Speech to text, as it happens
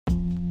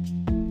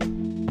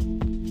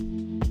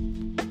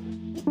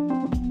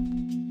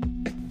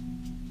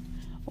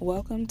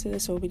Welcome to the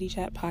Soul Beauty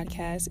Chat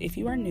podcast. If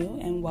you are new,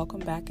 and welcome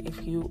back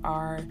if you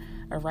are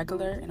a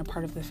regular and a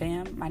part of the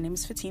fam. My name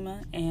is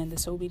Fatima, and the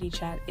Soul Beauty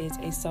Chat is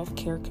a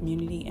self-care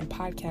community and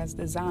podcast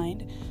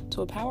designed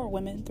to empower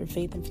women through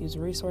faith-infused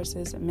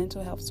resources,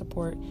 mental health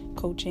support,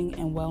 coaching,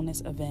 and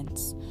wellness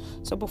events.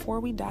 So before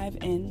we dive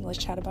in, let's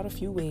chat about a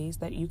few ways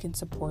that you can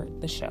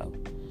support the show.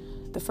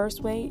 The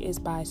first way is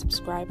by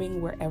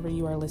subscribing wherever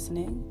you are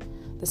listening.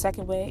 The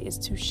second way is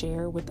to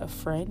share with a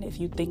friend. If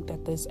you think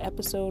that this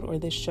episode or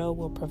this show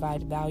will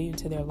provide value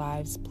to their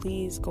lives,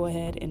 please go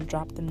ahead and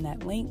drop them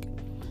that link.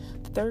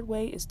 The third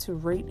way is to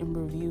rate and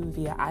review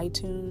via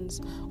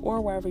iTunes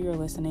or wherever you're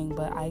listening,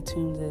 but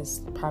iTunes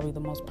is probably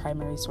the most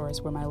primary source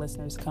where my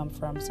listeners come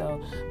from.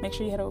 So make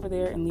sure you head over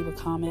there and leave a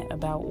comment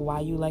about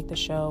why you like the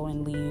show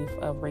and leave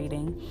a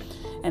rating.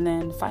 And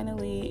then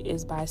finally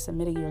is by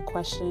submitting your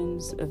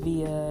questions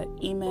via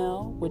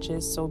email, which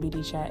is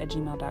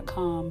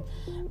soulbeautychat@gmail.com,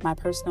 my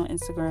personal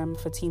Instagram,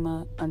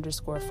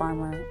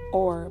 Fatima_farmer,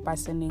 or by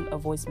sending a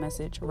voice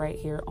message right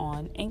here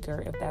on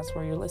Anchor if that's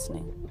where you're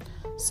listening.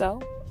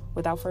 So,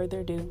 without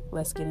further ado,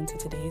 let's get into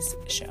today's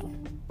show.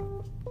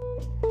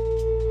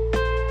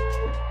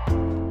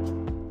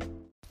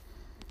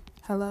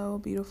 Hello,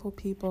 beautiful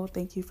people.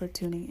 Thank you for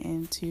tuning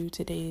in to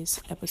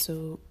today's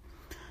episode.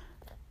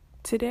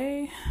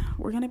 Today,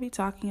 we're going to be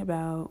talking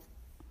about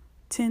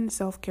 10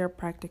 self-care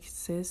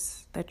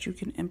practices that you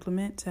can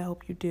implement to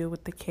help you deal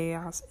with the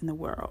chaos in the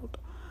world.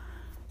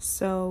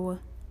 So,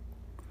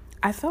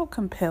 I felt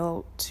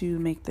compelled to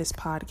make this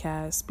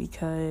podcast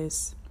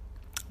because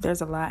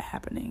there's a lot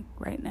happening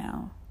right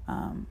now.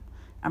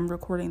 I'm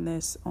recording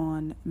this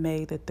on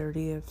May the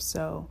 30th,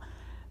 so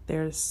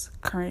there's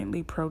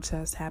currently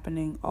protests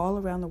happening all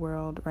around the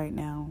world right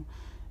now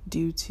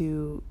due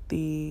to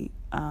the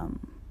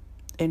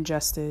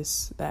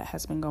injustice that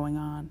has been going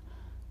on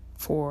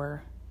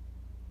for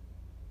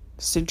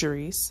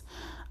centuries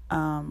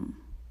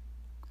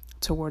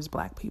towards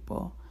Black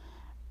people.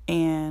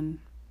 And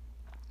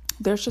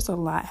there's just a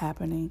lot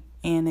happening,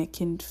 and it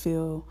can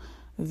feel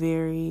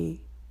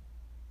very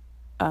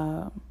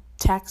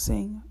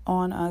taxing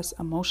on us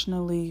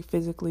emotionally,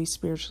 physically,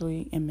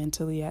 spiritually, and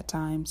mentally at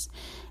times.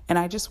 And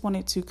I just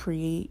wanted to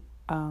create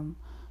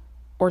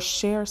or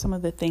share some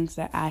of the things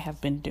that I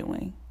have been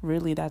doing.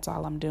 Really, that's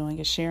all I'm doing,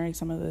 is sharing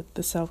some of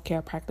the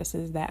self-care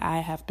practices that I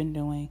have been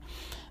doing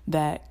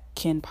that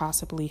can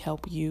possibly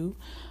help you.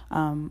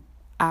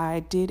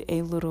 I did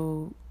a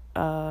little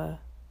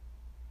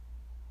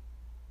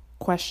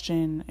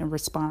question and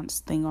response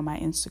thing on my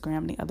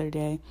Instagram the other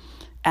day,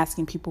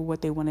 asking people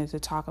what they wanted to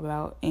talk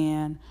about.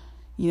 And,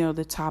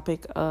 the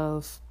topic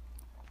of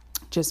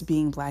just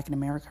being Black in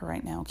America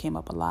right now came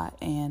up a lot.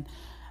 And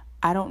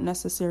I don't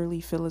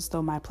necessarily feel as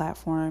though my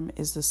platform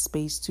is the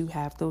space to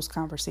have those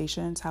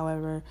conversations.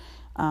 However,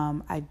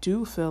 I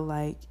do feel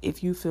like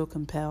if you feel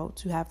compelled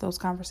to have those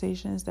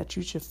conversations, that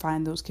you should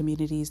find those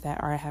communities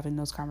that are having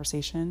those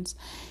conversations.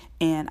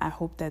 And I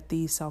hope that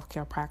these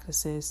self-care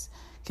practices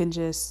can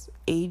just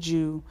aid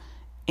you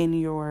in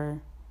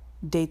your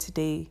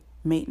day-to-day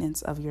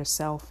maintenance of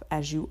yourself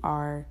as you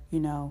are,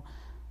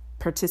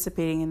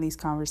 participating in these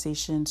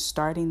conversations,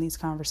 starting these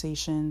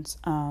conversations,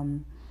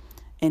 and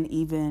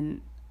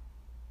even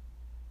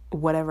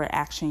whatever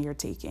action you're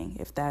taking,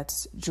 if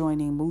that's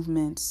joining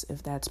movements,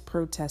 if that's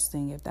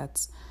protesting, if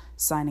that's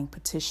signing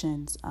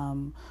petitions,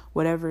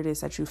 whatever it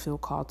is that you feel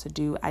called to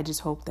do. I just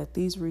hope that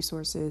these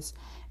resources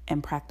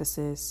and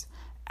practices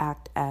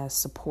act as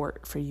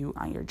support for you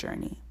on your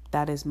journey.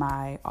 That is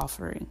my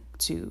offering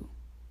to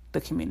the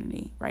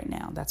community right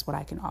now. That's what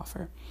I can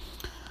offer.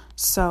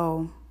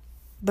 So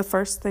the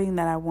first thing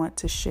that I want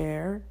to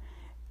share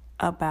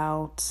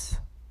about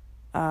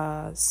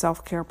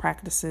self-care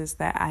practices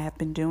that I have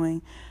been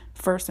doing,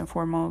 first and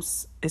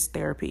foremost, is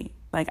therapy.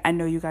 Like, I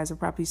know you guys are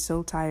probably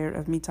so tired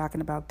of me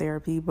talking about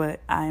therapy, but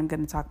I am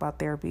going to talk about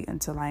therapy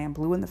until I am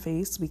blue in the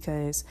face,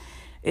 because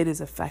it is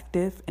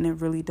effective and it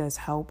really does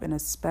help. And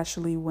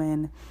especially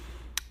when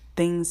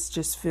things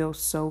just feel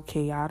so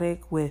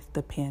chaotic with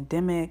the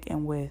pandemic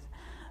and with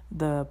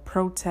the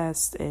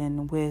protests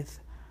and with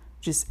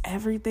just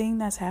everything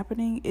that's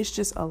happening, it's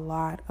just a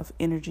lot of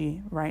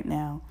energy right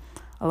now.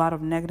 A lot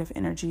of negative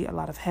energy, a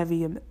lot of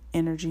heavy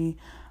energy,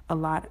 a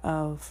lot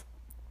of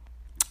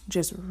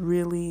just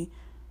really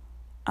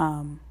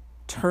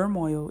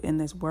turmoil in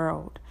this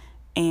world.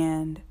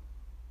 And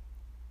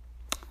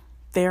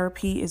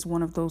therapy is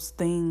one of those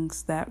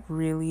things that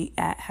really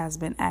has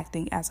been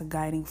acting as a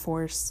guiding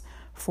force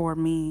for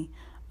me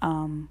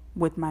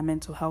with my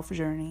mental health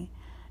journey.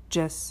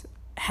 Just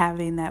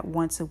having that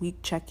once a week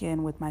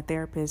check-in with my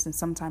therapist, and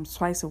sometimes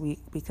twice a week,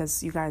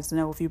 because you guys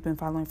know, if you've been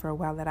following for a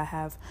while, that I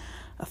have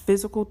a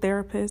physical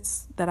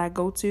therapist that I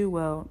go to.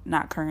 Well,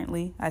 not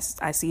currently. I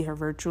see her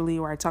virtually,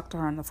 or I talk to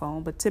her on the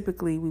phone, but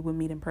typically we would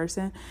meet in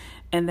person.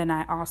 And then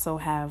I also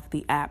have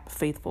the app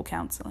Faithful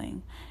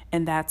Counseling,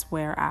 and that's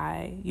where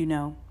I,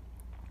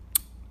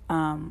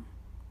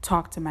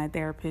 talk to my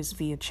therapist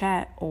via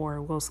chat,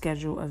 or we'll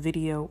schedule a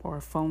video or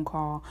a phone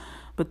call.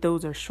 But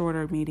those are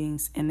shorter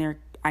meetings, and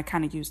I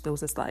kind of use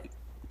those as like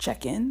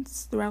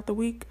check-ins throughout the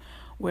week,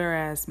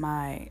 whereas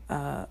my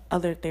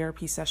other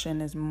therapy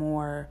session is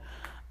more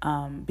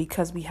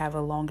because we have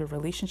a longer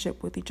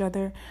relationship with each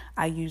other.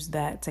 I use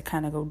that to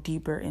kind of go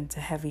deeper into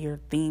heavier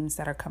themes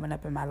that are coming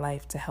up in my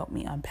life to help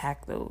me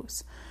unpack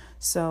those.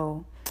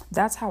 So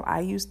that's how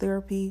I use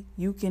therapy.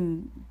 You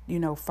can,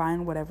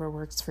 find whatever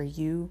works for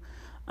you.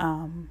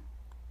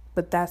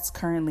 But that's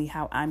currently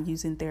how I'm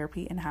using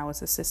therapy and how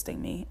it's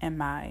assisting me in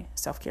my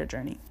self-care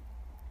journey.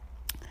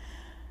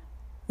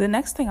 The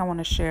next thing I want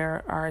to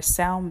share are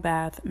sound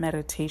bath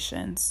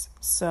meditations.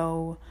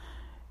 So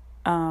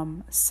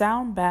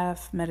sound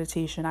bath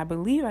meditation, I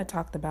believe I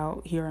talked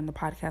about here on the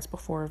podcast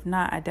before. If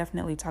not, I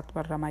definitely talked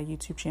about it on my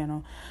YouTube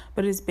channel.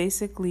 But it's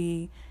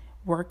basically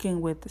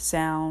working with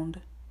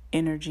sound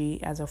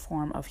energy as a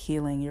form of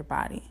healing your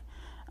body.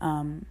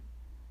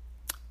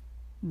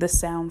 The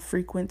sound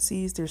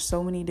frequencies, there's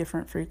so many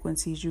different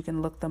frequencies. You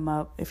can look them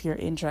up if you're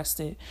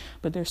interested,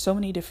 but there's so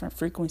many different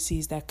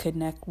frequencies that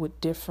connect with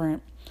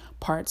different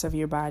parts of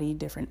your body,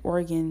 different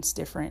organs,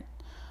 different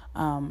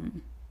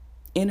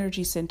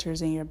energy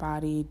centers in your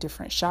body,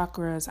 different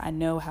chakras. I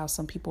know how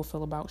some people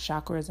feel about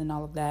chakras and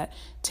all of that.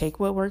 Take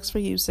what works for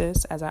you,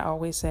 sis. As I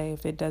always say,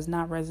 if it does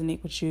not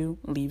resonate with you,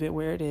 leave it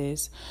where it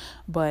is.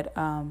 But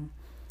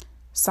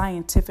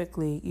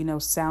scientifically,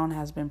 sound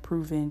has been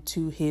proven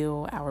to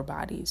heal our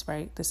bodies,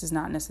 right? This is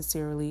not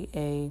necessarily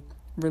a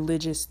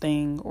religious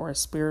thing or a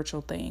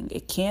spiritual thing.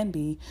 It can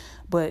be,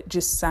 but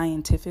just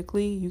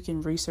scientifically, you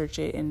can research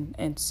it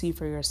and see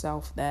for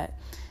yourself that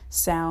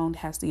sound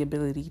has the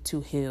ability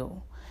to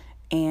heal.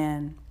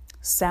 And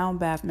sound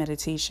bath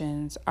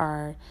meditations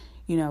are,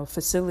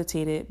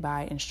 facilitated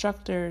by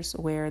instructors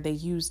where they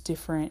use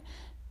different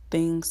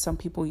things. Some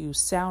people use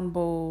sound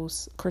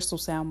bowls, crystal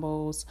sound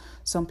bowls.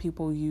 Some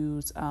people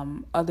use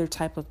other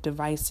type of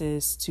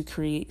devices to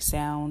create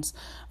sounds.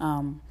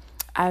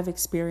 I've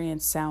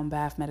experienced sound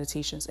bath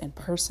meditations in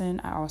person.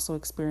 I also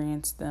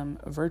experienced them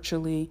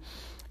virtually.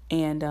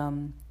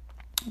 And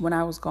when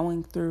I was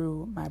going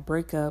through my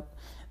breakup,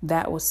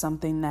 that was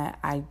something that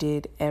I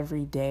did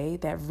every day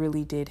that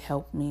really did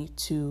help me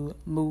to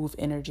move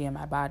energy in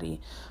my body.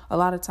 A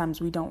lot of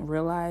times we don't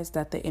realize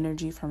that the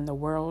energy from the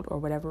world or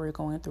whatever we're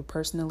going through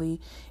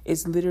personally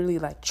is literally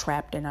like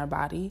trapped in our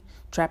body,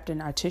 trapped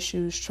in our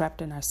tissues,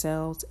 trapped in our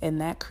cells. And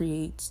that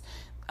creates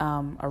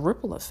a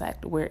ripple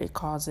effect where it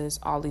causes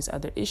all these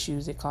other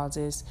issues. It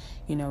causes,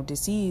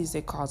 disease.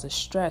 It causes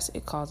stress.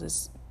 It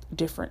causes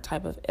different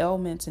type of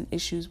ailments and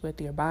issues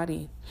with your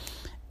body.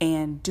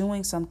 And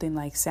doing something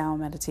like sound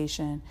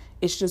meditation,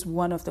 it's just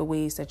one of the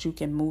ways that you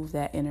can move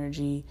that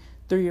energy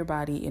through your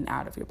body and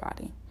out of your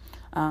body.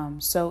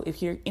 So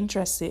if you're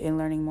interested in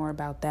learning more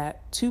about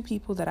that, two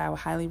people that I would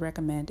highly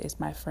recommend is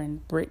my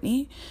friend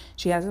Brittany.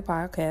 She has a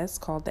podcast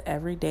called The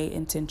Everyday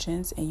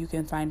Intentions, and you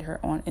can find her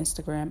on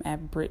Instagram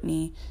at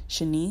Brittany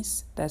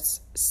Chenise.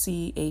 That's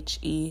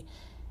CHENISE.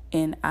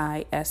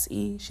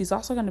 She's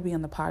also going to be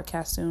on the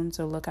podcast soon,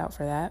 so look out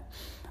for that.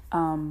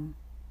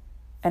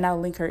 And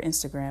I'll link her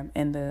Instagram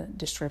in the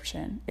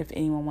description if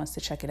anyone wants to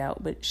check it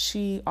out. But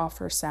she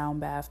offers sound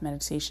bath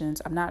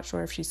meditations. I'm not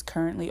sure if she's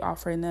currently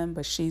offering them,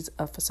 but she's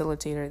a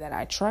facilitator that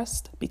I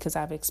trust because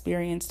I've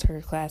experienced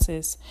her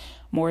classes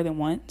more than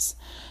once.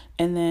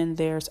 And then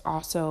there's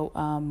also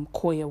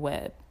Koya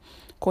Webb.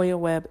 Koya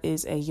Webb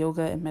is a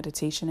yoga and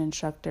meditation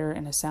instructor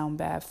and a sound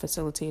bath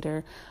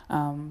facilitator.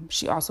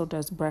 She also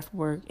does breath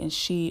work, and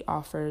she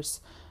offers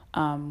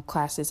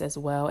classes as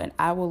well. And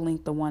I will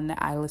link the one that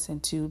I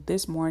listened to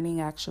this morning,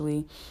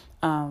 actually,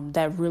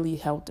 that really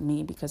helped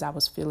me because I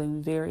was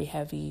feeling very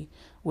heavy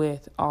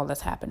with all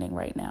that's happening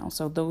right now.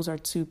 So those are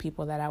two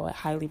people that I would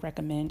highly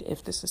recommend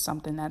if this is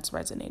something that's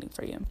resonating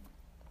for you.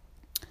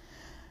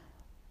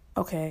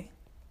 Okay.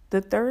 The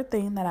third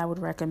thing that I would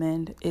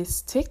recommend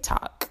is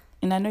TikTok.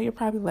 And I know you're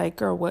probably like,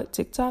 girl, what,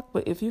 TikTok?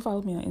 But if you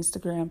follow me on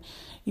Instagram,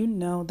 you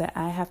know that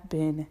I have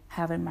been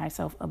having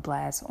myself a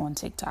blast on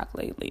TikTok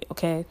lately,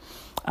 okay?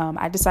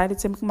 I decided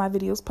to make my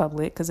videos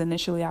public because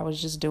initially I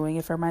was just doing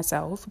it for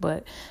myself.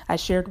 But I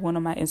shared one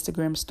on my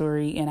Instagram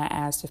story and I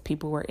asked if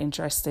people were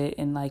interested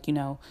in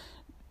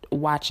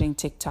watching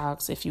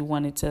TikToks, if you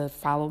wanted to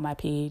follow my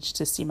page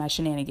to see my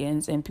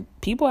shenanigans, and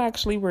people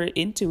actually were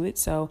into it.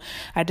 So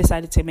I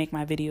decided to make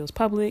my videos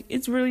public.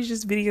 It's really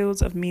just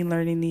videos of me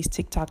learning these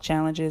TikTok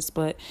challenges,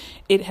 but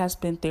it has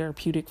been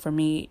therapeutic for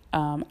me.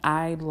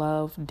 I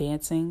love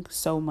dancing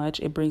so much.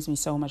 It brings me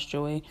so much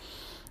joy.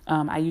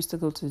 I used to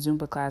go to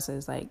Zumba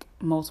classes like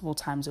multiple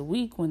times a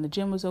week when the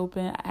gym was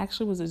open. I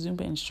actually was a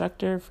Zumba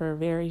instructor for a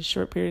very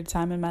short period of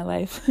time in my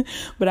life,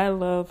 but I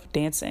love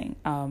dancing.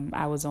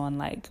 I was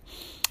on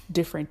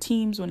different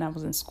teams when I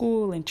was in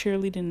school and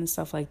cheerleading and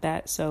stuff like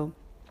that. So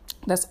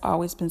that's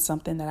always been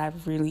something that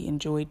I've really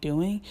enjoyed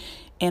doing.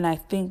 And I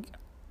think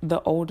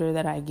the older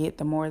that I get,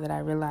 the more that I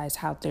realize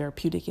how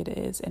therapeutic it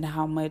is and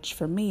how much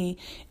for me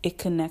it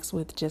connects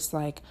with just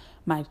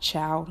my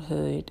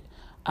childhood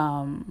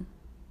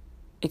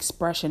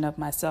expression of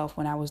myself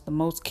when I was the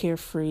most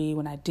carefree,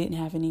 when I didn't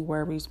have any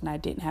worries, when I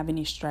didn't have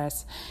any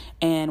stress.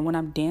 And when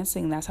I'm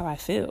dancing, that's how I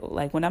feel.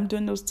 Like when I'm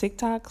doing those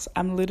TikToks,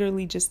 I'm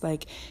literally just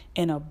like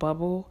in a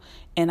bubble,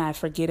 and I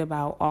forget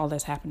about all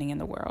that's happening in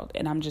the world,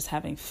 and I'm just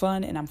having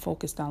fun, and I'm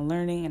focused on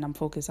learning, and I'm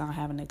focused on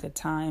having a good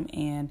time.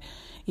 And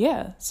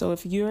yeah, so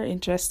if you're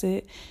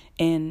interested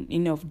in,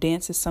 if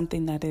dance is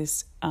something that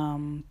is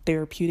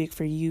therapeutic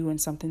for you and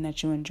something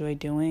that you enjoy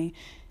doing,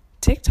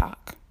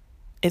 TikTok,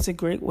 it's a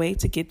great way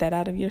to get that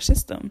out of your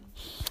system.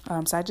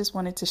 So I just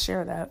wanted to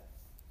share that.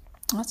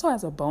 Also,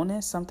 as a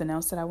bonus, something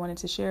else that I wanted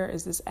to share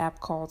is this app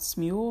called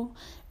Smule.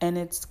 And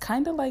it's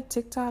kind of like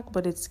TikTok,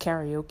 but it's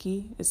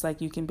karaoke. It's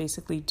like you can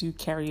basically do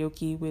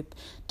karaoke with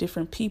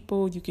different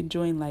people. You can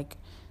join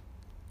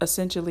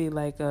essentially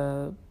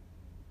a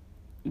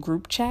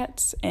group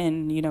chats,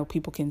 and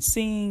people can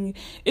sing.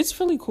 It's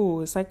really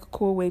cool. It's like a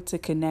cool way to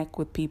connect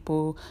with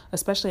people,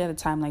 especially at a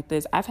time like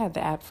this. I've had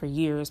the app for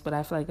years, but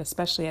I feel like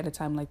especially at a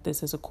time like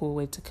this is a cool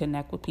way to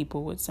connect with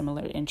people with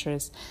similar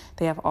interests.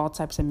 They have all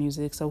types of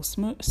music. So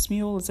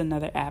Smule is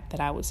another app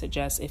that I would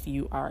suggest if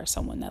you are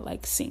someone that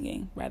likes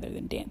singing rather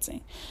than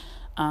dancing.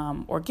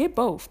 Or get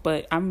both,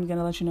 but I'm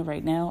gonna let you know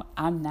right now,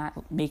 I'm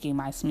not making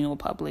my Smule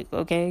public,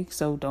 okay?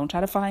 So don't try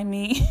to find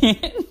me.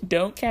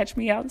 Don't catch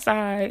me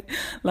outside.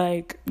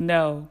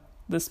 No,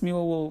 the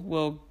Smule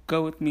will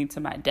go with me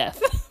to my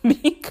death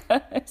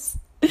because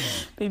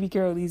baby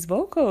girl, these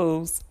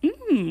vocals.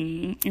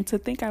 And to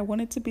think I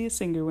wanted to be a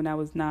singer when I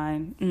was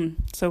 9.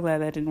 So glad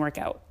that didn't work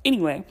out.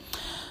 Anyway,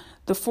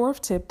 the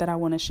fourth tip that I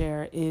want to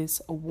share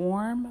is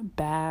warm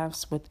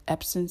baths with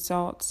Epsom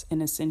salts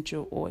and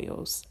essential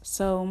oils.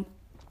 So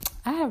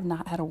I have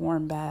not had a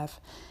warm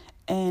bath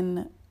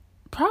in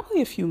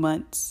probably a few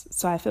months,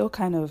 so I feel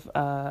kind of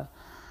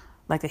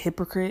like a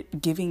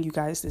hypocrite giving you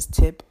guys this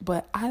tip,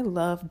 but I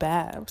love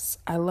baths.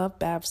 I love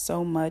baths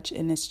so much,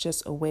 and it's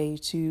just a way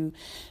to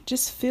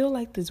just feel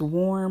like this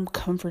warm,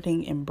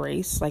 comforting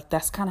embrace. Like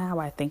that's kind of how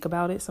I think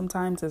about it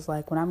sometimes. It's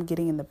like when I'm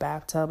getting in the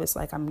bathtub, it's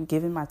like I'm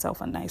giving myself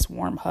a nice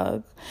warm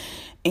hug.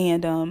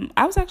 And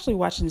I was actually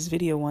watching this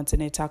video once,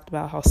 and it talked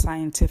about how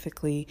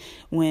scientifically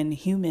when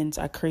humans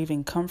are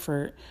craving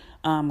comfort,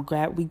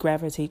 we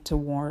gravitate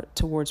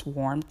towards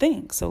warm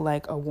things. So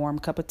like a warm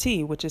cup of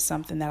tea, which is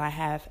something that I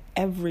have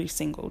every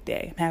single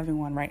day. I'm having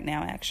one right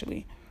now,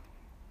 actually.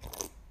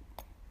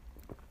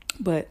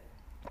 But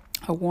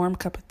a warm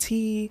cup of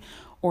tea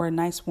or a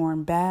nice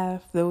warm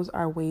bath, those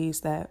are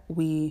ways that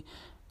we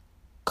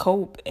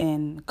cope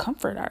and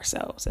comfort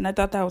ourselves. And I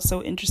thought that was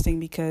so interesting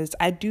because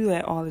I do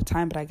that all the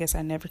time, but I guess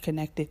I never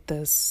connected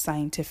the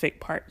scientific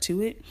part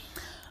to it.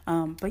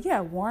 But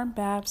yeah, warm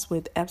baths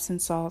with Epsom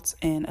salts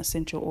and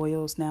essential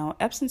oils. Now,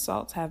 Epsom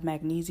salts have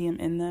magnesium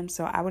in them,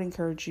 so I would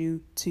encourage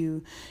you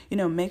to,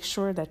 make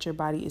sure that your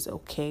body is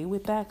okay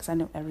with that, because I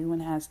know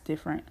everyone has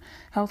different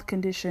health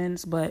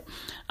conditions, but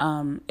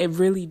it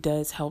really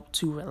does help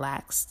to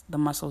relax the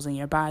muscles in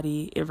your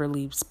body. It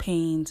relieves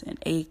pains and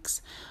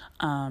aches.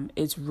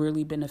 It's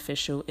really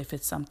beneficial if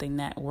it's something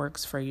that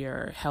works for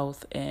your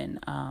health and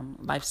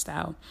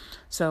lifestyle.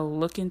 So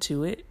look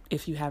into it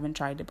if you haven't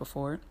tried it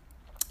before.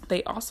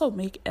 They also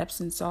make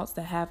Epsom salts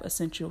that have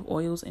essential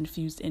oils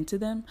infused into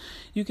them.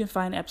 You can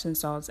find Epsom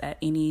salts at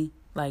any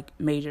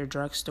major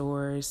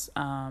drugstores,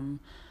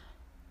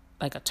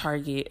 like a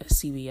Target, a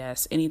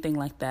CVS, anything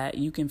like that.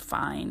 You can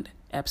find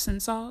Epsom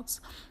salts.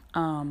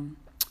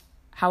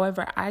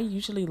 However, I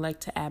usually like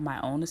to add my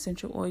own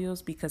essential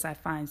oils because I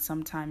find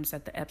sometimes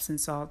that the Epsom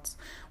salts,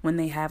 when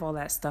they have all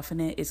that stuff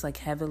in it, it's like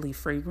heavily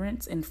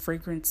fragrance, and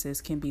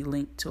fragrances can be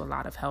linked to a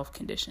lot of health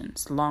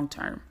conditions long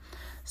term.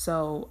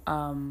 So,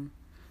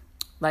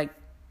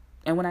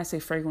 and when I say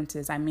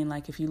fragrances, I mean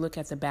if you look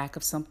at the back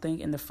of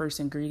something and the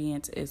first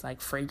ingredient is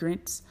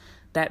fragrance,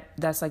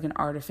 that's like an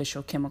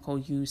artificial chemical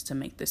used to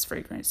make this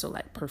fragrance. So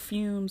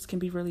perfumes can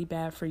be really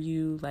bad for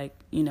you.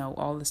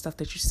 All the stuff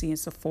that you see in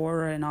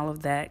Sephora and all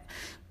of that,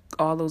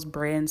 all those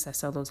brands that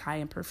sell those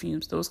high-end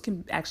perfumes, those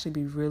can actually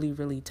be really,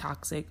 really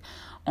toxic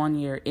on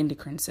your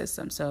endocrine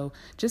system. So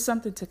just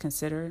something to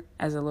consider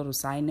as a little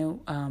side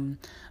note.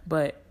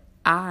 But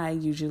I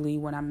usually,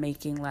 when I'm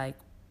making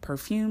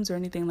perfumes or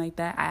anything like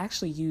that, I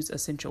actually use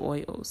essential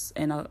oils.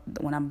 And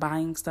when I'm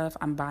buying stuff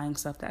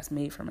that's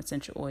made from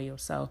essential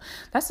oils. So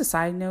that's a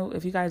side note.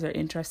 If you guys are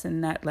interested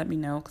in that, let me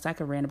know, because I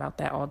could rant about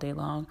that all day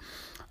long.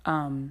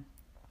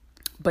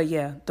 But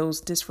yeah,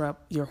 those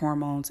disrupt your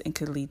hormones and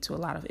could lead to a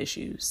lot of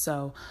issues.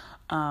 So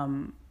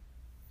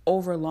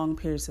over long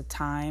periods of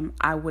time,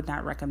 I would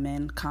not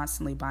recommend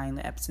constantly buying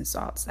the Epsom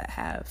salts that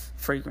have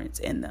fragrance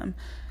in them.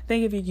 I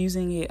think if you're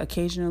using it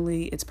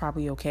occasionally, it's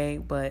probably okay,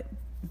 but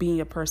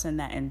being a person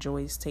that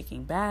enjoys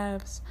taking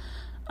baths,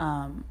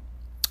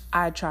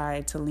 I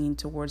try to lean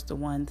towards the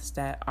ones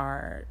that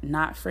are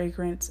not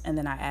fragrance, and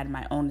then I add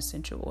my own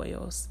essential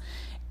oils.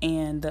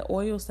 And the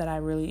oils that I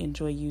really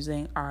enjoy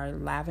using are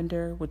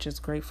lavender, which is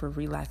great for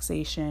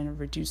relaxation,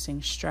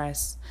 reducing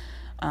stress,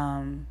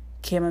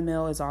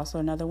 Chamomile is also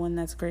another one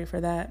that's great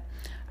for that.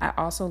 I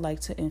also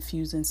like to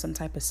infuse in some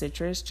type of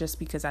citrus just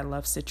because I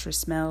love citrus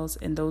smells,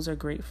 and those are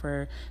great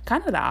for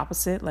kind of the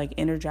opposite, like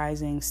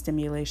energizing,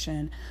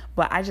 stimulation,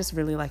 but I just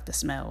really like the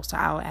smell. So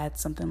I'll add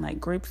something like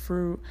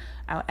grapefruit,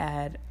 I'll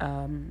add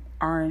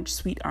orange,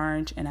 sweet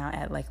orange, and I'll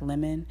add like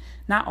lemon.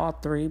 Not all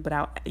three, but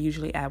I'll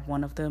usually add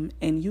one of them.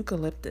 And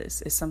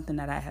eucalyptus is something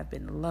that I have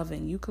been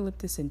loving.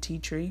 Eucalyptus and tea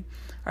tree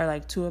are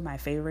like two of my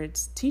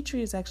favorites. Tea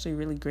tree is actually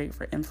really great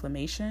for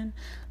inflammation.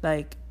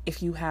 Like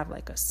if you have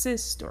like a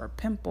cyst or a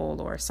pimple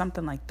or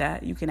something like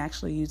that, you can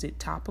actually use it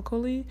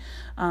topically.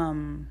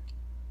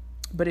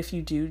 But if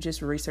you do,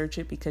 just research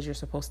it because you're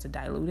supposed to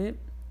dilute it.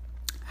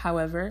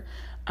 However,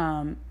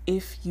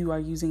 if you are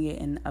using it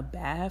in a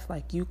bath,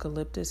 like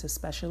eucalyptus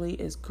especially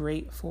is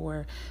great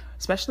for,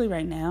 especially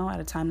right now at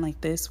a time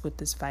like this with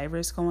this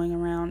virus going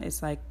around,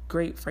 it's like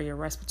great for your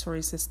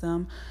respiratory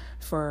system,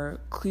 for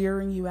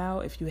clearing you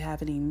out if you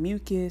have any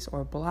mucus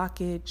or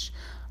blockage.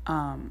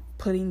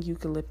 Putting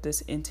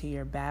eucalyptus into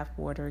your bath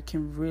water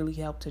can really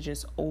help to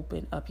just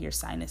open up your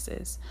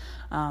sinuses.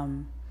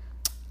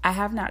 I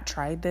have not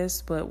tried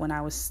this, but when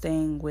I was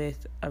staying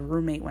with a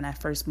roommate when I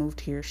first moved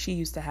here, she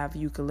used to have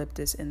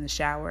eucalyptus in the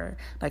shower,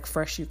 like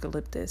fresh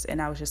eucalyptus. And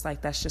I was just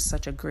like, that's just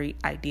such a great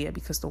idea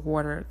because the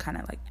water kind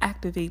of like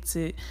activates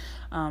it.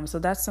 So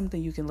that's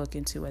something you can look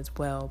into as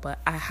well. But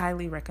I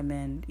highly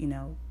recommend,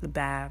 the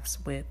baths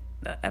with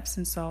the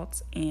Epsom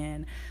salts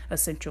and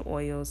essential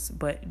oils,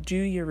 but do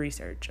your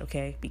research,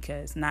 okay?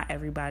 Because not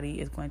everybody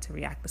is going to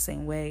react the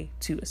same way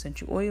to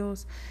essential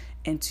oils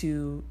and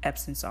to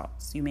Epsom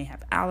salts. You may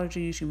have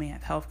allergies, you may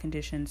have health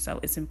conditions, so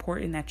it's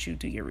important that you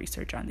do your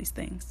research on these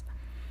things.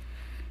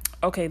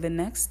 Okay, the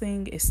next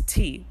thing is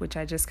tea, which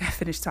I just got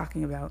finished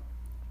talking about.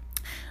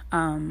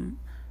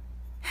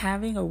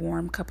 Having a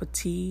warm cup of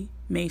tea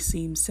may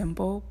seem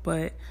simple,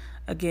 but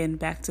again,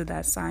 back to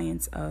that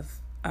science of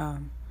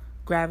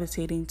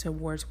gravitating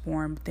towards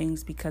warm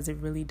things because it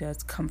really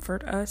does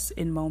comfort us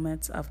in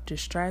moments of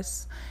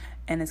distress,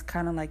 and it's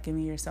kind of like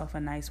giving yourself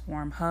a nice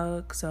warm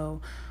hug. So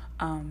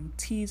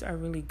teas are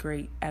really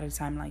great at a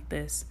time like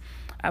this.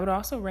 I would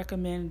also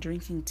recommend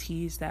drinking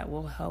teas that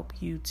will help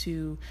you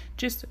to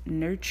just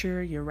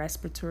nurture your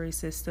respiratory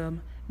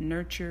system,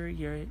 nurture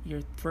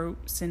your throat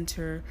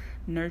center,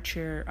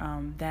 nurture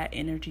that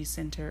energy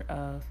center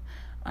of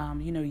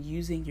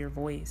using your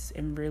voice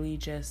and really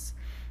just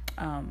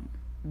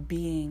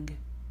being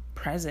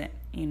present,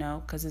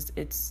 because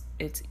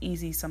it's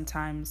easy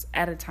sometimes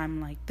at a time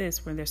like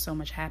this where there's so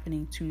much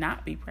happening to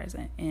not be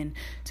present and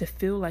to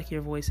feel like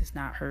your voice is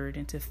not heard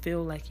and to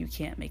feel like you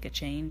can't make a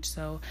change.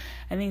 So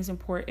I think it's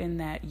important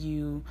that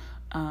you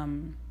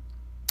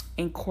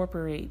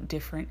incorporate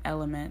different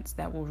elements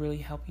that will really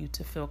help you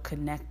to feel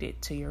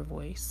connected to your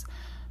voice.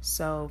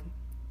 So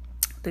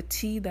the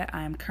tea that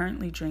I am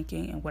currently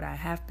drinking and what I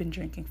have been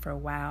drinking for a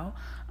while,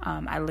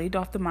 I laid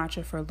off the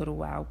matcha for a little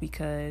while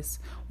because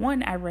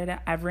one, I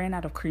ran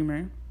out of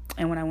creamer,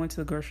 and when I went to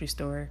the grocery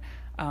store,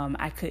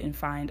 I couldn't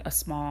find a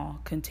small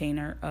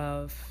container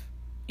of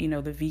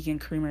the vegan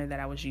creamer that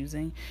I was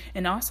using.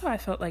 And also I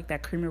felt like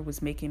that creamer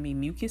was making me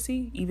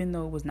mucusy, even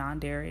though it was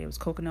non-dairy. It was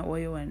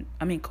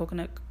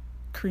coconut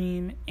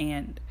cream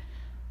and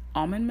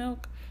almond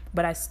milk.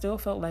 But I still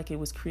felt like it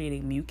was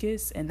creating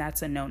mucus, and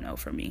that's a no-no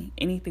for me.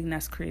 Anything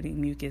that's creating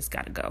mucus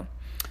gotta go.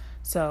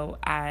 So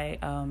I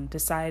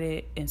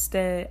decided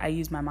instead I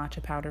use my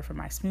matcha powder for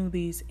my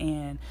smoothies,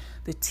 and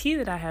the tea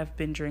that I have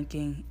been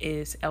drinking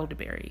is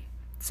elderberry.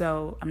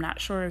 So I'm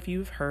not sure if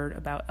you've heard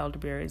about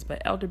elderberries,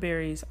 but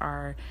elderberries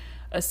are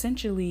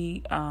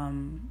essentially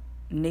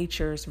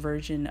nature's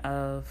version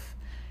of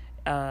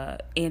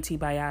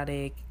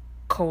antibiotic,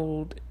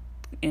 cold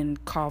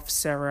and cough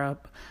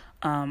syrup,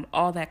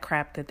 all that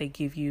crap that they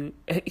give you.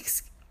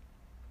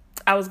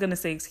 I was going to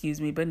say excuse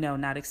me, but no,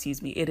 not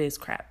excuse me. It is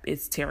crap.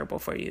 It's terrible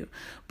for you.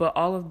 But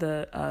all of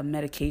the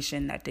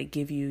medication that they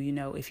give you,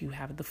 if you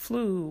have the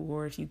flu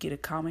or if you get a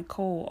common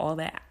cold, all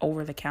that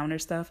over-the-counter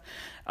stuff,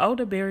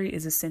 elderberry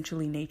is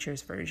essentially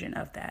nature's version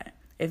of that.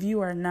 If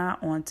you are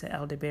not onto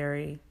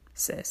elderberry,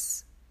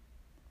 sis,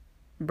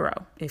 bro,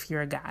 if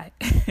you're a guy,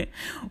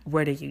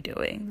 what are you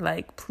doing?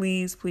 Like,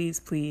 please, please,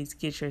 please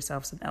get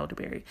yourself some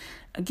elderberry.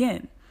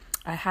 Again,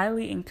 I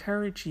highly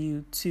encourage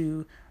you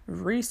to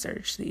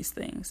research these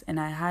things, and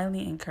I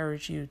highly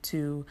encourage you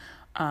to,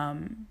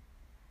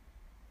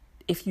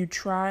 if you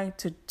try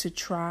to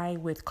try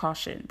with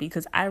caution,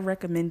 because I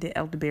recommended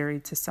elderberry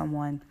to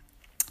someone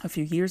a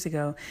few years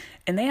ago,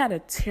 and they had a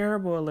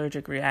terrible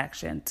allergic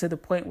reaction to the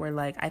point where,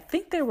 I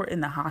think they were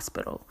in the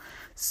hospital.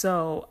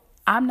 So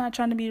I'm not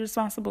trying to be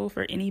responsible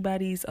for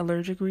anybody's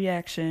allergic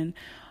reaction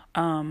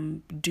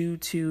due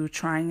to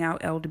trying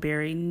out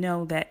elderberry.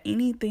 Know that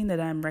anything that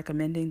I'm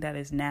recommending that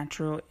is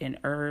natural and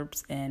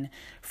herbs and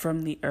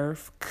from the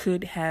earth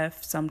could have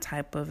some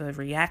type of a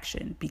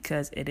reaction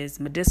because it is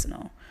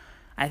medicinal.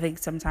 I think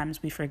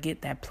sometimes we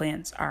forget that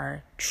plants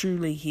are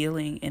truly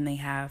healing and they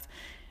have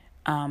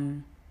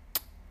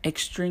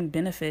extreme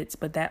benefits,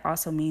 but that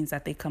also means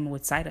that they come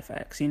with side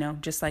effects,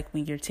 just like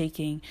when you're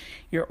taking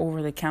your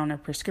over-the-counter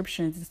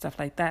prescriptions and stuff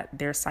like that,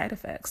 there's side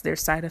effects.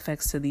 There's side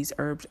effects to these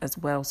herbs as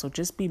well. So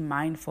just be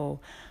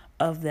mindful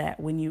of that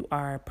when you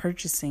are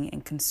purchasing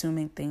and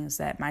consuming things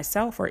that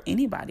myself or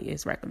anybody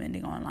is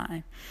recommending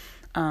online.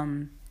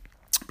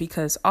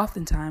 Because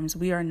oftentimes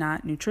we are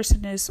not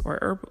nutritionists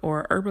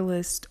or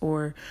herbalists,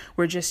 or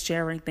we're just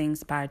sharing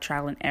things by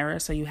trial and error.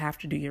 So you have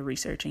to do your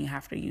research and you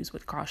have to use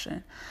with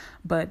caution.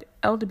 But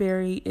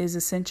elderberry is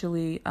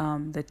essentially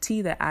the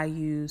tea that I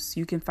use.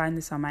 You can find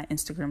this on my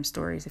Instagram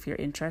stories if you're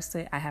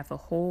interested. I have a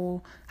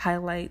whole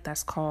highlight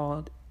that's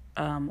called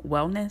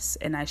wellness,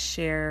 and I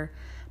share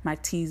my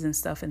teas and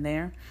stuff in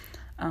there.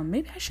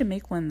 Maybe I should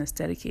make one that's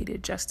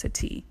dedicated just to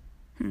tea.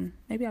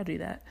 Maybe I'll do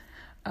that.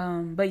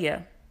 But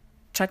yeah.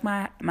 Check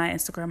my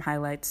Instagram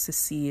highlights to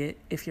see it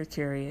if you're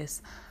curious.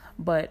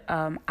 But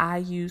I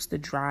use the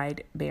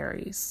dried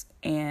berries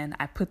and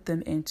I put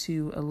them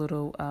into a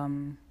little,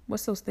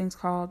 what's those things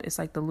called? It's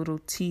like the little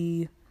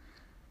tea,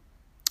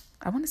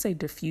 I want to say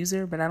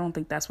diffuser, but I don't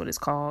think that's what it's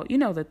called.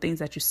 The things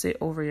that you sit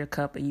over your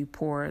cup and you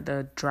pour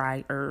the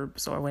dry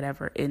herbs or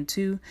whatever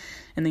into,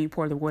 and then you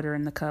pour the water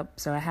in the cup.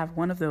 So I have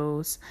one of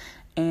those.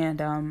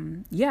 And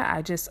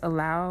I just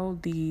allow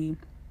the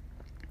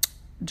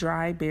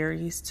dry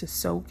berries to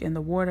soak in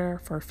the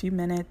water for a few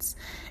minutes,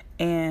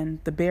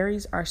 and the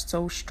berries are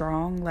so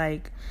strong,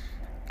 like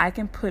I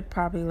can put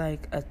probably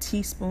like a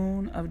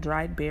teaspoon of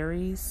dried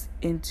berries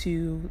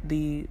into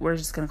we're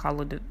just gonna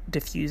call it a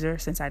diffuser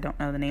since I don't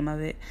know the name of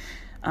it,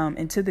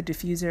 into the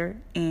diffuser,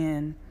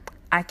 and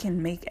I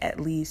can make at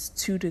least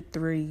 2 to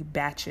 3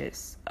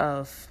 batches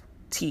of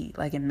tea,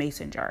 like in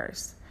mason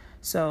jars.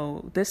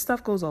 So this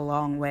stuff goes a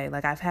long way.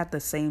 Like I've had the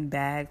same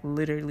bag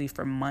literally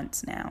for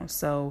months now.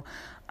 So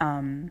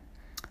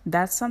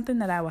that's something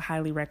that I would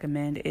highly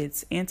recommend.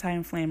 It's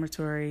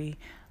anti-inflammatory,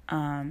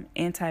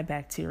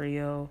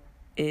 antibacterial.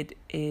 It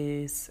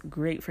is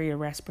great for your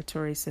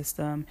respiratory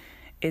system.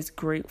 It's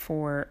great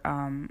for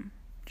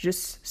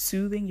just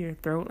soothing your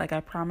throat. Like I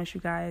promise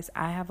you guys,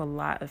 I have a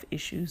lot of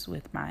issues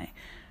with my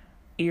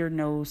ear,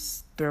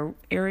 nose, throat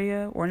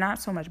area, or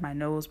not so much my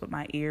nose, but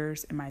my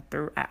ears and my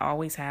throat. I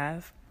always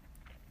have.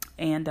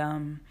 And I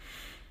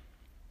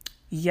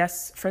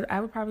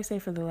would probably say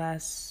for the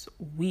last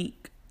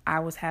week, I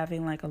was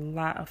having like a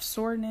lot of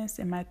soreness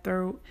in my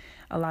throat,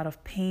 a lot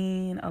of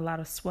pain, a lot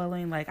of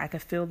swelling. Like I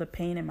could feel the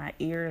pain in my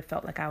ear. It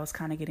felt like I was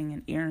kind of getting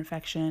an ear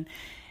infection.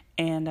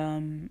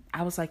 And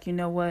I was like, you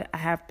know what? I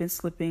have been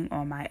slipping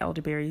on my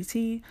elderberry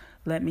tea.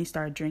 Let me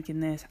start drinking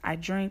this. I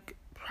drank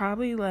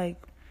probably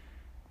like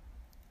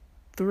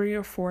 3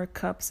 or 4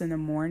 cups in the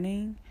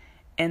morning,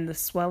 and the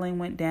swelling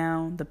went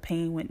down, the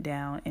pain went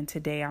down, and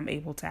today I'm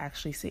able to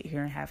actually sit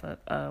here and have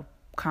a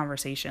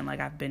conversation like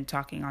I've been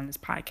talking on this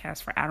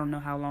podcast for I don't know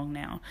how long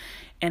now.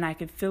 And I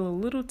could feel a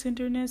little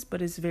tenderness,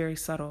 but it's very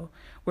subtle.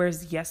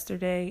 Whereas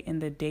yesterday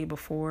and the day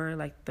before,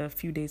 like the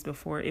few days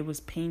before, it was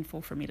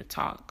painful for me to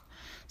talk.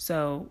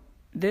 So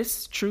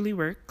this truly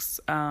works.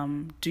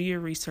 Do your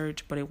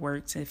research, but it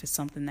works if it's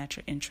something that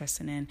you're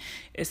interested in.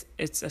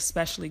 It's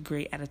especially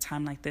great at a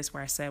time like this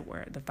where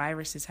the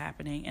virus is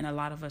happening and a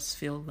lot of us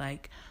feel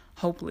like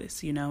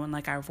hopeless, and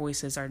like our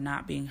voices are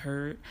not being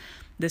heard.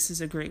 This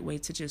is a great way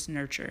to just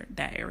nurture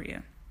that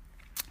area.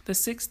 The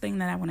 6th thing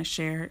that I want to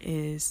share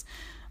is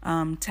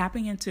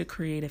tapping into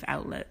creative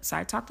outlets. So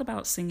I talked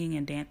about singing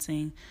and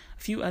dancing.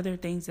 A few other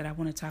things that I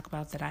want to talk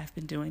about that I've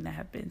been doing that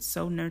have been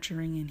so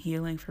nurturing and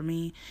healing for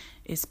me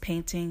is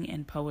painting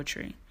and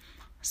poetry.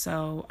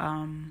 So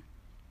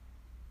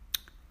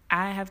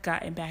I have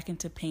gotten back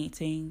into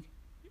painting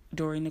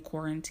during the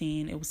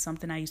quarantine. It was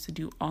something I used to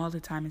do all the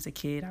time as a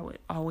kid. I would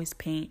always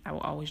paint. I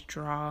would always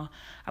draw.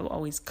 I would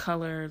always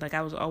color. Like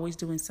I was always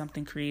doing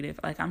something creative.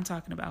 Like I'm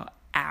talking about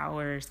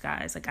hours,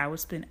 guys. Like I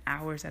would spend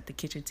hours at the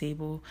kitchen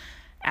table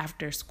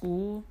after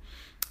school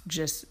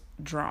just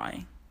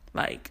drawing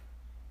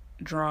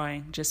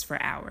just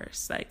for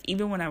hours. Like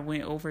even when I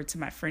went over to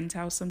my friend's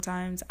house,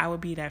 sometimes I would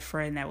be that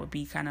friend that would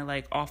be kind of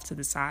like off to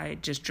the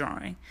side just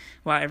drawing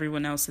while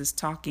everyone else is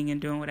talking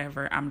and doing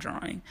whatever. I'm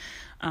drawing.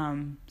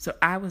 So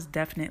I was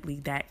definitely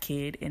that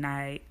kid, and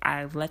I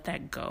let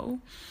that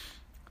go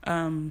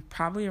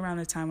probably around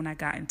the time when I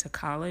got into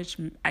college.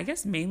 I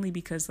guess mainly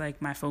because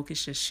like my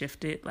focus just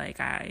shifted. Like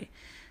I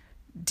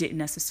didn't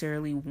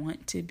necessarily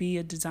want to be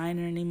a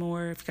designer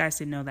anymore. If you guys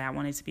didn't know that, I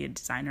wanted to be a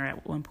designer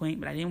at one point,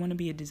 but I didn't want to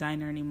be a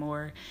designer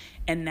anymore.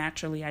 And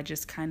naturally, I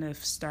just kind of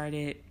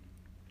started,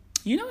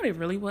 you know what it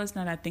really was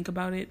now that I think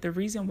about it? The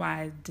reason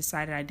why I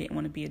decided I didn't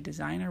want to be a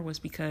designer was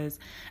because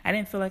I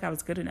didn't feel like I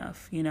was good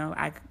enough.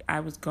 I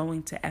was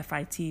going to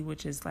FIT,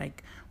 which is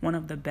like one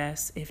of the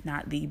best, if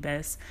not the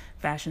best,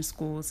 fashion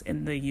schools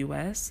in the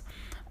U.S.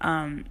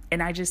 And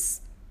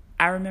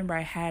I remember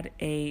I had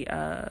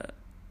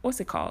what's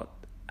it called?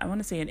 I want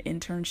to say an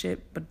internship,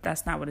 but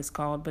that's not what it's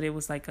called. But it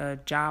was like a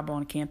job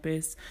on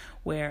campus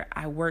where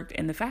I worked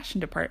in the fashion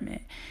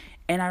department.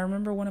 And I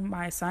remember one of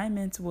my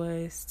assignments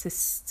was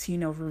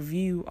to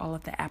review all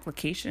of the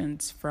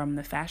applications from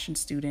the fashion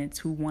students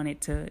who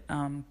wanted to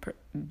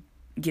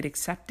get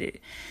accepted.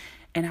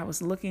 And I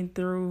was looking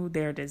through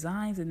their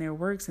designs and their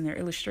works and their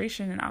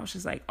illustration, and I was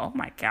just like, oh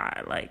my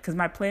God, like, because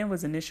my plan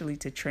was initially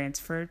to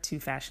transfer to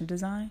fashion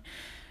design.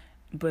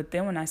 But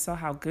then when I saw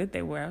how good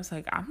they were, I was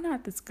like, I'm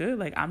not this good.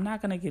 Like, I'm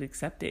not going to get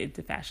accepted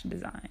into fashion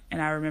design.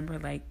 And I remember,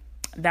 like,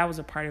 that was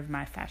a part of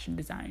my fashion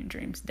design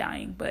dreams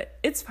dying. But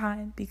it's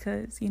fine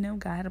because,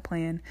 God had a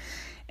plan.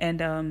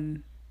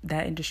 And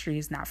that industry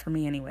is not for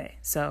me anyway.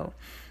 So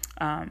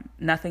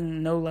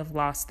no love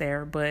lost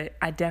there. But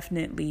I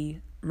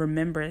definitely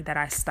remember that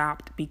I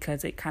stopped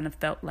because it kind of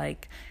felt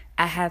like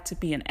I had to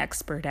be an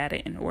expert at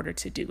it in order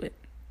to do it.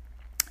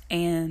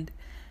 And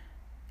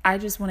I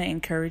just want to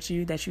encourage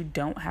you that you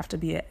don't have to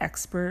be an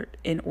expert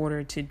in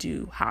order to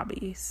do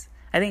hobbies.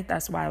 I think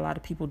that's why a lot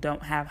of people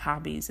don't have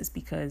hobbies, is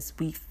because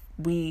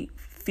we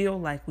feel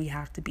like we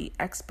have to be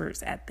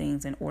experts at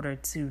things in order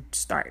to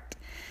start,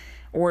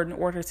 or in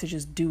order to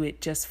just do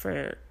it just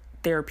for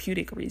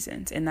therapeutic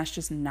reasons. And that's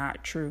just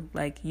not true.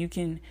 Like, you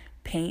can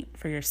paint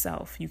for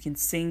yourself, you can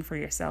sing for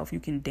yourself, you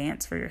can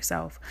dance for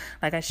yourself.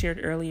 Like I shared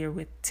earlier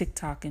with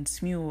TikTok and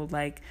Smule,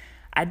 like,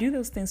 I do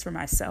those things for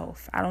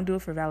myself. I don't do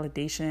it for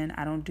validation.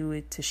 I don't do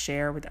it to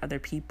share with other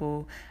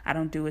people. I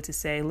don't do it to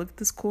say, look,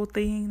 this cool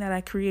thing that I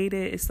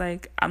created. It's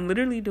like, I'm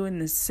literally doing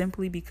this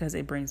simply because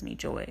it brings me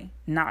joy,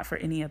 not for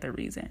any other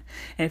reason.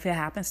 And if it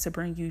happens to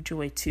bring you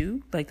joy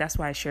too, like, that's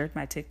why I shared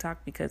my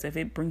TikTok, because if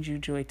it brings you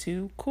joy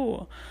too,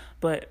 cool.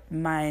 But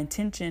my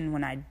intention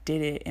when I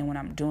did it and when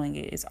I'm doing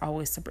it is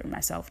always to bring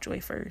myself joy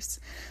first.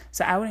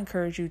 So I would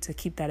encourage you to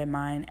keep that in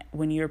mind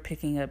when you're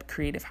picking up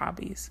creative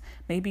hobbies.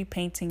 Maybe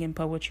painting and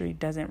poetry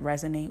doesn't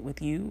resonate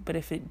with you, but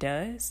if it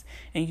does,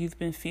 and you've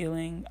been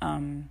feeling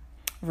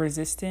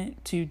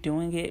resistant to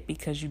doing it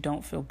because you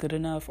don't feel good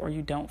enough, or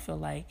you don't feel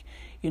like,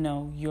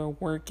 your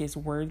work is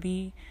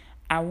worthy,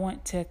 I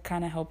want to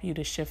kind of help you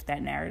to shift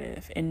that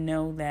narrative and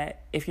know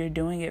that if you're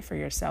doing it for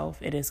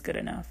yourself, it is good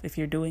enough. If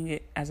you're doing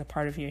it as a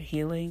part of your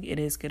healing, it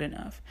is good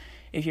enough.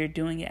 If you're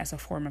doing it as a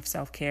form of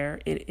self-care,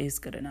 it is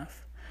good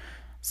enough.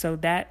 So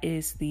that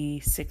is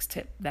the 6th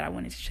tip that I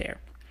wanted to share.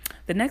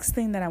 The next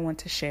thing that I want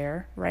to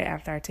share right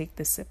after I take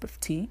this sip of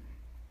tea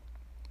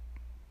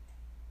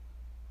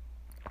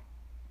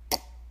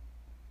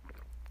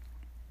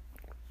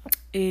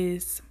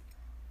is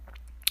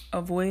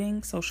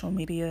avoiding social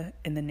media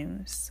in the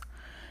news.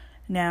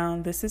 Now,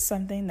 this is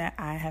something that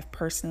I have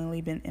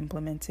personally been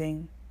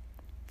implementing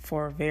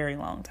for a very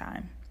long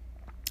time.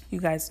 You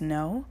guys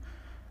know,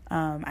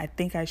 I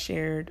think I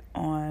shared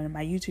on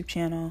my YouTube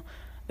channel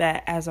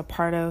that as a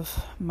part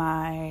of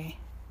my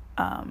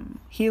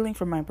healing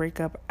from my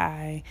breakup,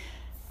 I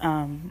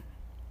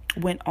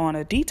went on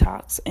a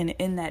detox. And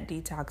in that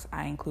detox,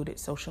 I included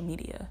social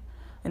media.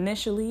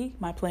 Initially,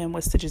 my plan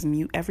was to just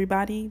mute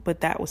everybody,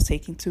 but that was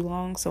taking too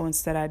long. So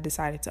instead, I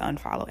decided to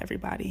unfollow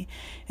everybody.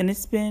 And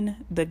it's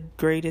been the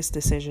greatest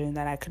decision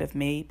that I could have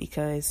made,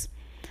 because,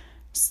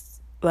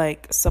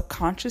 like,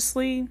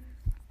 subconsciously,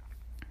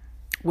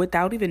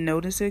 without even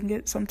noticing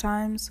it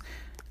sometimes,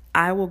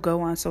 I will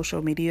go on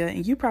social media,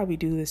 and you probably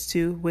do this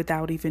too,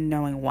 without even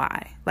knowing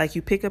why. Like,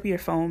 you pick up your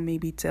phone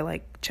maybe to,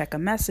 like, check a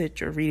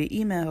message or read an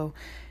email,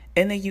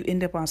 and then you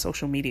end up on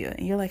social media.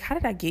 And you're like, how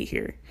did I get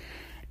here?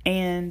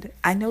 And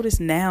I notice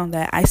now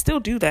that I still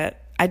do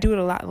that. I do it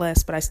a lot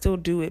less, but I still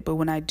do it. But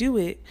when I do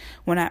it,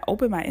 when I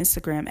open my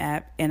Instagram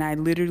app and I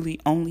literally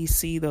only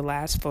see the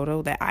last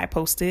photo that I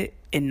posted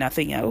and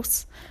nothing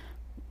else,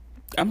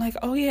 I'm like,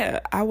 oh yeah,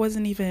 I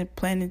wasn't even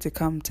planning to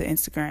come to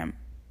Instagram.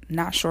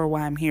 Not sure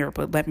why I'm here,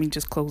 but let me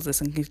just close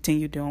this and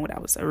continue doing what I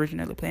was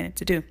originally planning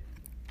to do.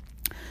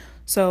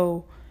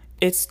 So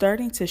it's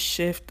starting to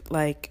shift,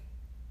 like,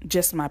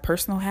 just my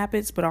personal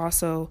habits, but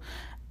also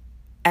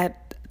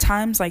at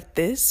times like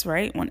this,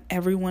 right, when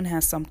everyone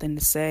has something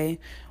to say,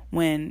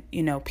 when,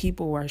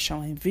 people are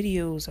showing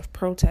videos of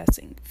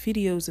protesting,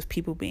 videos of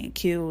people being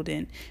killed,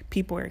 and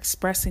people are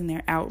expressing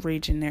their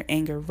outrage and their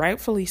anger,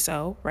 rightfully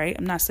so, right?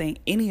 I'm not saying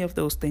any of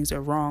those things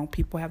are wrong.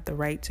 People have the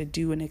right to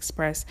do and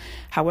express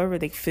however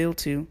they feel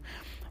to,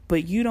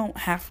 but you don't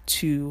have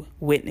to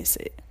witness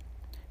it.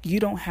 You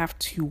don't have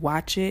to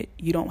watch it.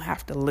 You don't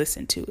have to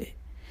listen to it.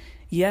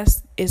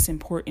 Yes, it's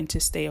important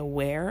to stay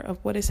aware of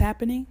what is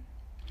happening,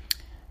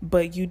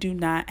 but you do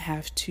not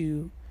have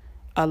to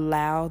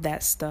allow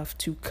that stuff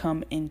to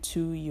come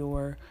into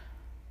your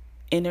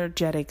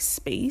energetic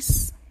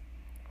space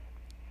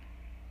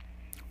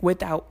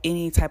without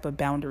any type of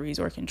boundaries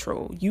or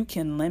control. You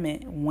can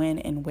limit when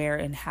and where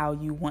and how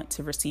you want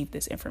to receive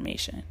this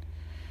information.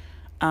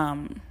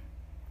 I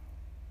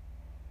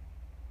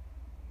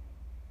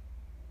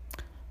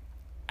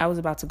was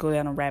about to go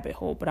down a rabbit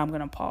hole, but I'm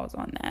going to pause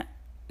on that.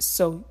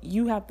 So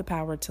you have the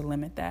power to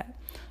limit that.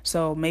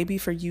 So maybe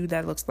for you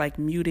that looks like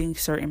muting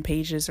certain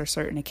pages or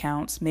certain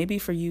accounts. Maybe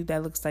for you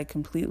that looks like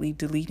completely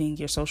deleting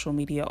your social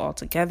media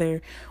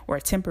altogether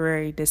or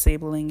temporarily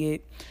disabling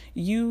it.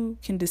 You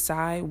can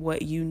decide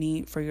what you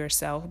need for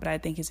yourself. But I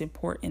think it's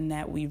important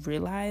that we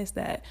realize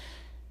that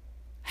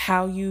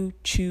how you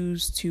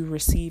choose to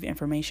receive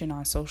information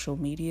on social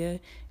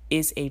media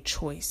is a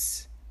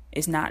choice.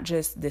 It's not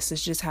just, this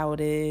is just how it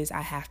is.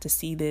 I have to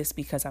see this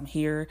because I'm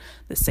here.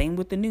 The same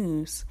with the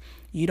news.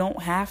 You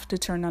don't have to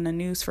turn on the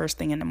news first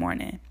thing in the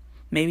morning.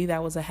 Maybe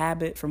that was a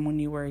habit from when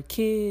you were a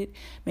kid.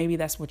 Maybe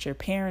that's what your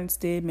parents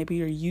did. Maybe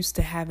you're used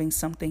to having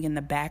something in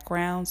the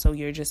background, so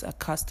you're just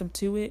accustomed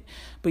to it.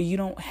 But you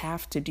don't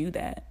have to do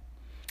that.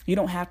 You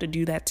don't have to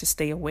do that to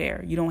stay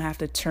aware. You don't have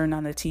to turn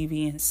on the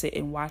TV and sit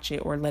and watch it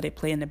or let it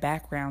play in the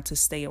background to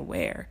stay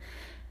aware.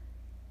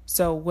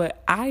 So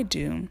what I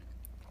do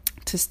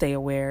to stay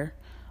aware,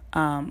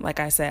 like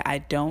I said, I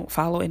don't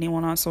follow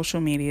anyone on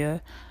social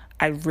media.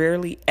 I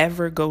rarely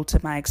ever go to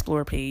my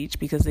Explore page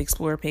because the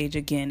Explore page,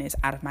 again, is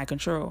out of my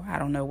control. I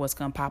don't know what's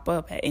going to pop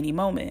up at any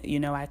moment.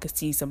 I could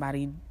see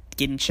somebody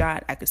getting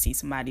shot. I could see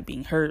somebody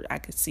being hurt. I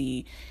could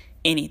see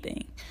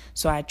anything.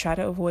 So I try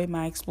to avoid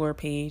my Explore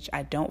page.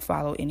 I don't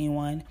follow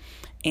anyone.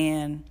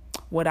 And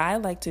what I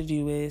like to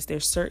do is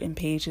there's certain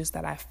pages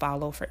that I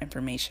follow for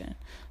information.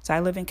 So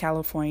I live in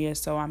California,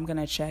 so I'm going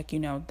to check,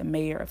 the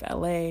mayor of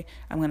LA.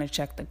 I'm going to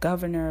check the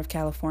governor of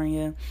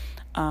California.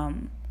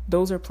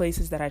 Those are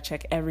places that I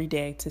check every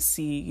day to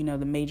see,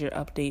 the major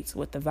updates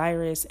with the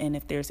virus and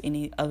if there's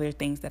any other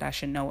things that I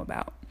should know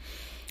about.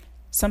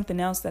 Something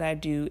else that I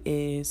do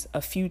is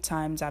a few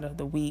times out of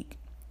the week,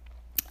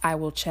 I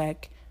will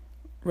check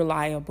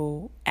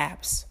reliable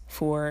apps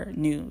for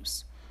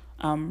news.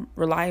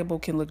 Reliable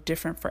can look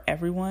different for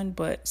everyone,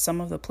 but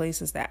some of the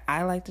places that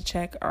I like to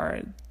check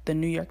are the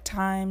New York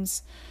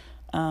Times,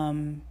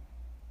 CNN,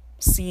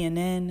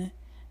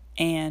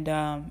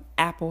 and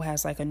Apple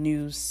has like a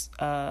news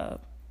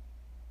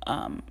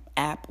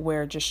app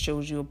where it just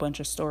shows you a bunch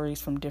of stories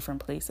from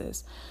different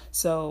places.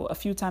 So a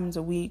few times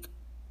a week,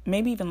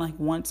 maybe even like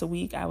once a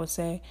week, I would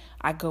say,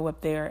 I go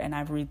up there and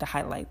I read the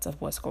highlights of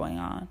what's going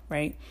on,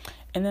 right?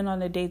 And then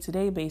on a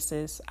day-to-day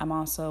basis, I'm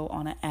also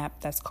on an app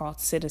that's called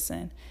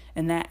Citizen.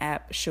 And that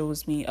app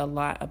shows me a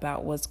lot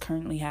about what's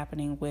currently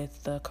happening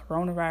with the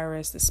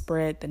coronavirus, the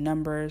spread, the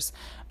numbers.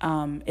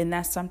 And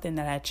that's something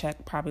that I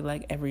check probably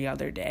like every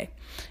other day.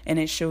 And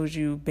it shows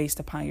you based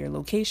upon your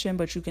location,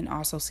 but you can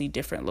also see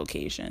different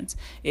locations.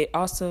 It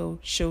also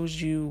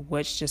shows you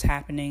what's just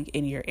happening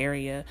in your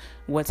area,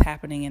 what's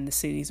happening in the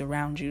cities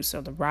around you.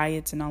 So the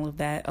riots and all of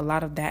that, a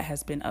lot of that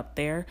has been up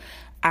there.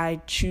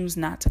 I choose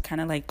not to kind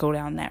of like go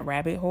down that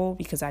rabbit hole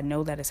because I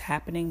know that it's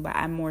happening, but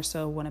I more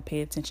so want to pay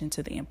attention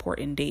to the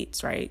important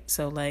dates, right?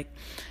 So like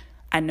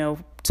I know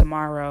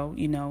tomorrow,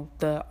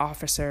 the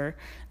officer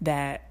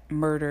that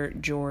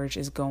murdered George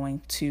is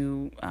going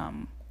to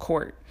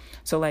court.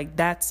 So like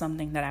that's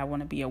something that I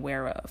want to be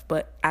aware of,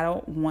 but I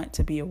don't want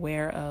to be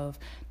aware of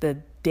the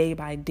day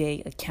by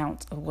day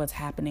accounts of what's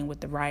happening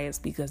with the riots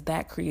because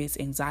that creates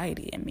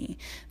anxiety in me.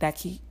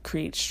 That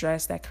creates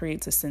stress, that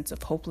creates a sense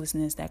of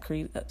hopelessness, that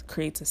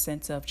creates a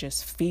sense of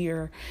just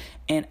fear.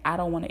 And I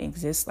don't want to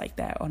exist like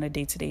that on a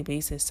day-to-day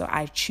basis. So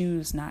I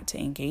choose not to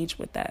engage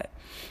with that.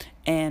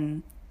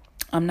 And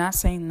I'm not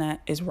saying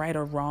that is right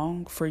or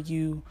wrong for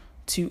you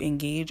to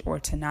engage or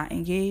to not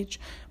engage,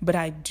 but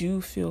I do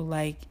feel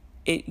like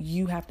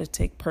you have to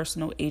take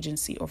personal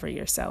agency over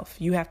yourself.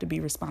 You have to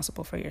be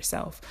responsible for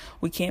yourself.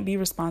 We can't be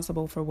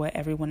responsible for what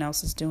everyone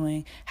else is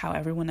doing, how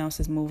everyone else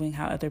is moving,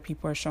 how other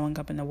people are showing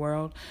up in the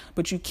world,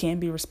 but you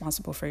can be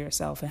responsible for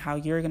yourself and how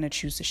you're going to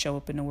choose to show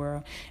up in the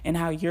world and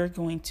how you're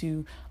going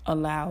to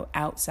allow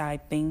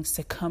outside things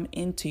to come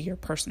into your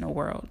personal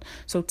world.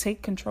 So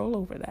take control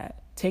over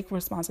that. Take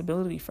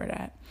responsibility for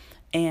that.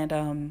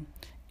 And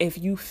if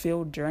you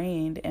feel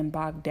drained and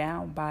bogged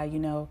down by,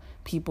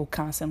 people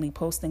constantly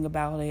posting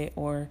about it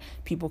or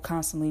people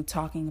constantly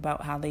talking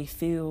about how they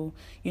feel,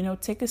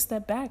 take a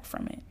step back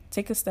from it.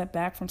 Take a step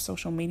back from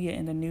social media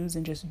and the news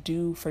and just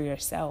do for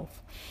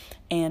yourself.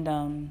 And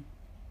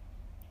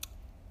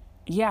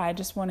I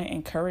just want to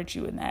encourage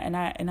you in that.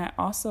 And I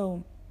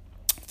also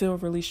feel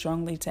really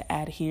strongly to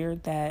add here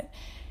that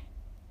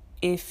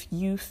if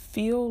you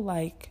feel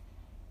like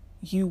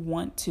you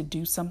want to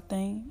do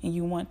something and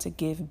you want to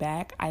give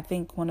back, I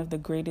think one of the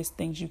greatest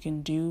things you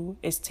can do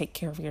is take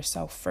care of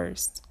yourself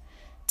first.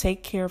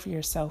 Take care of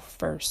yourself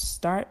first.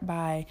 Start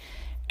by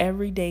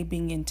every day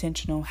being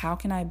intentional. How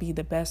can I be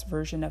the best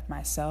version of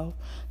myself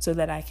so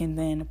that I can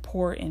then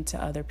pour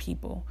into other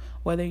people?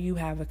 Whether you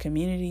have a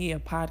community, a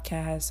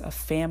podcast, a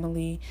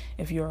family,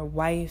 if you're a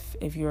wife,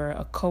 if you're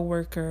a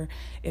coworker,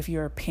 if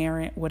you're a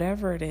parent,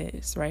 whatever it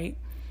is, right?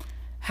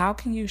 How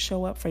can you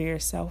show up for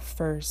yourself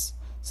first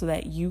so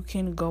that you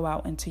can go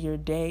out into your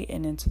day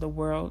and into the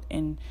world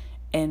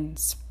and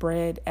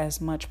spread as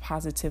much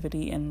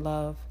positivity and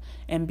love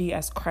and be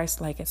as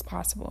Christ-like as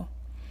possible?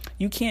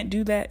 You can't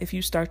do that if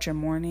you start your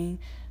morning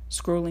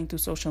scrolling through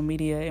social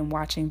media and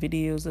watching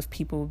videos of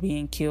people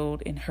being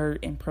killed and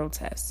hurt in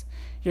protests.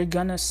 You're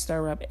gonna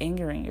stir up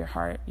anger in your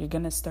heart. You're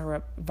gonna stir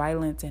up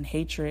violence and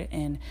hatred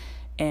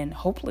and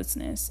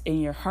hopelessness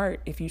in your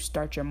heart if you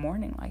start your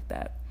morning like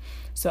that.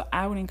 So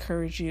I would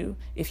encourage you,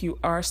 if you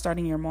are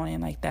starting your morning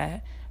like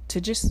that,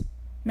 to just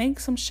make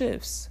some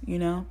shifts,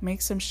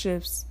 make some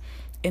shifts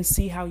and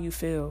see how you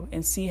feel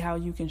and see how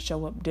you can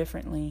show up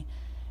differently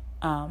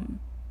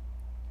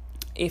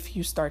if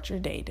you start your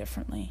day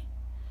differently.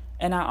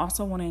 And I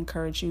also want to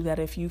encourage you that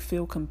if you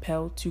feel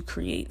compelled to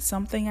create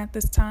something at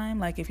this time,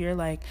 like if you're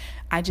like,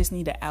 I just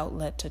need an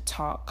outlet to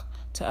talk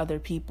to other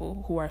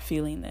people who are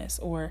feeling this,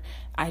 or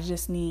I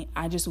just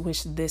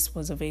wish this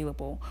was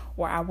available,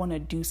 or I want to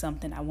do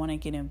something, I want to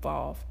get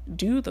involved.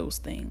 Do those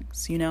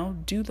things,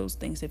 do those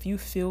things. If you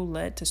feel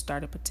led to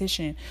start a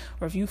petition,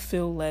 or if you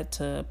feel led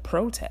to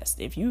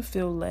protest, if you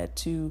feel led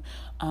to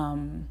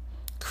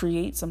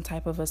create some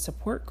type of a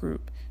support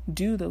group,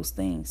 do those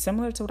things.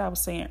 Similar to what I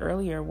was saying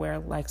earlier, where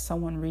like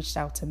someone reached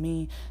out to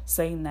me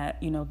saying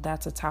that,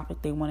 that's a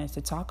topic they wanted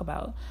to talk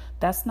about.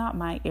 That's not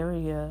my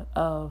area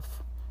of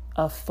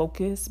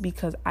focus,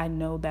 because I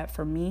know that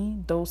for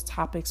me, those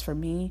topics for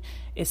me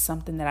is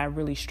something that I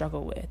really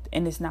struggle with.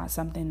 And it's not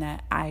something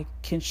that I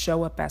can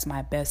show up as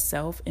my best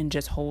self and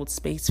just hold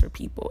space for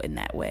people in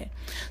that way.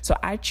 So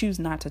I choose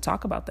not to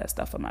talk about that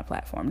stuff on my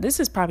platform. This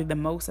is probably the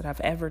most that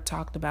I've ever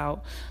talked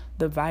about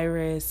the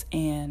virus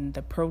and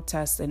the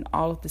protests and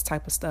all of this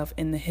type of stuff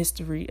in the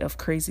history of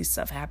crazy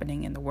stuff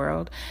happening in the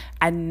world.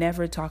 I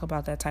never talk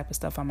about that type of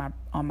stuff on my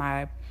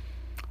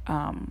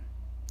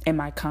in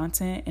my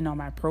content and on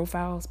my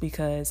profiles,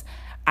 because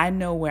I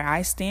know where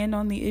I stand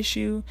on the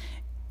issue.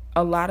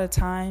 A lot of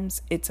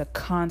times it's a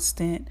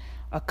constant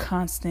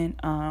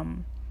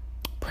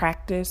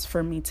practice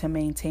for me to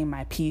maintain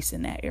my peace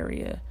in that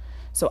area.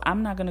 So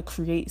I'm not going to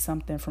create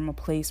something from a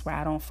place where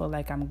I don't feel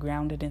like I'm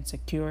grounded and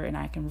secure and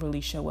I can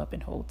really show up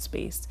and hold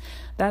space.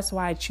 That's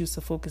why I choose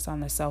to focus on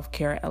the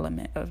self-care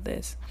element of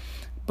this.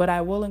 But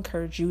I will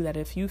encourage you that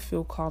if you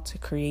feel called to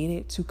create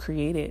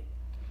it.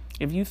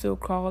 If you feel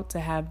called to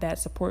have that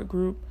support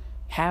group,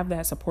 have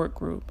that support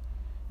group.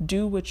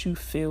 Do what you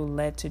feel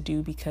led to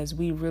do, because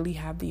we really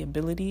have the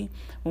ability,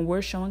 when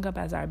we're showing up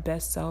as our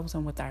best selves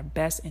and with our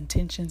best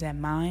intentions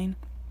in mind,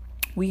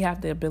 we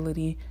have the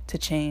ability to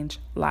change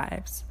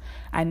lives.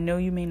 I know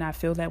you may not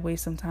feel that way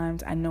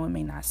sometimes. I know it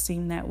may not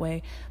seem that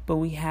way, but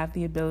we have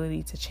the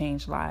ability to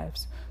change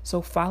lives.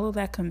 So follow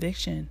that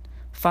conviction.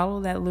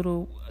 Follow that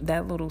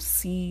little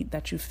seed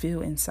that you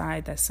feel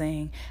inside that's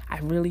saying, I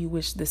really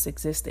wish this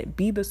existed.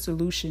 Be the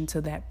solution to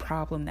that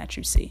problem that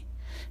you see.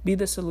 Be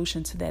the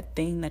solution to that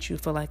thing that you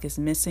feel like is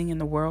missing in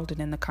the world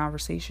and in the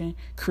conversation.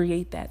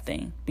 Create that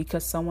thing,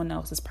 because someone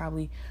else is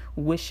probably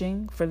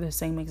wishing for the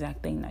same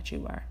exact thing that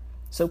you are.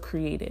 So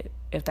create it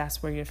if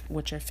that's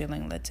what you're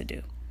feeling led to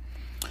do.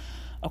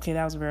 Okay,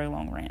 that was a very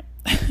long rant.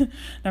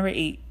 Number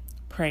 8,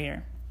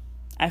 prayer.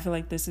 I feel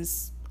like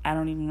I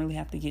don't even really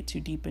have to get too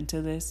deep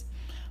into this,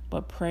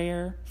 but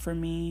prayer for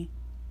me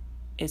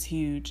is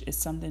huge. It's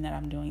something that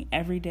I'm doing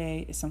every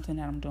day. It's something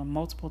that I'm doing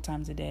multiple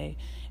times a day.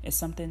 It's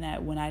something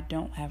that when I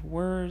don't have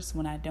words,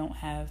 when I don't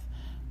have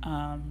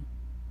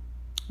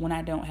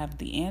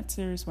the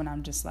answers, when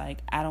I'm just like,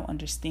 I don't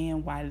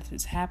understand why this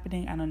is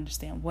happening. I don't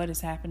understand what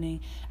is happening.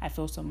 I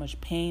feel so much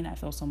pain. I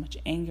feel so much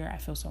anger. I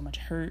feel so much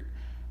hurt.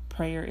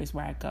 Prayer is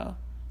where I go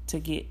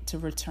to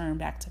return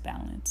back to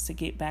balance, to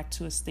get back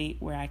to a state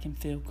where I can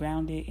feel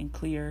grounded and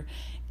clear,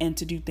 and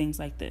to do things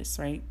like this,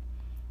 right?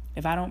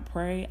 If I don't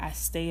pray, I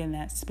stay in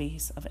that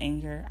space of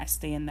anger. I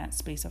stay in that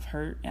space of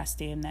hurt. I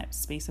stay in that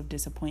space of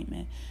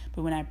disappointment.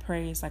 But when I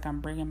pray, it's like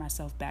I'm bringing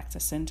myself back to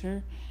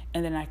center,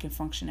 and then I can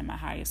function in my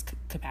highest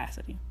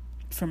capacity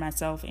for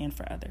myself and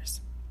for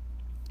others.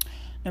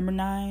 Number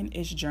 9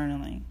 is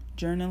journaling.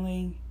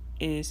 Journaling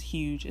is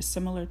huge. It's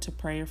similar to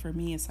prayer for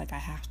me. It's like I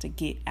have to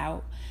get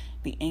out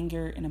the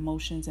anger and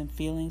emotions and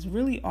feelings.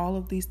 Really, all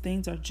of these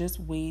things are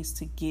just ways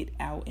to get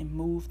out and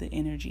move the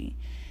energy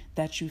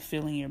that you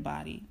feel in your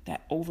body,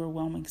 that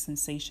overwhelming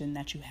sensation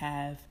that you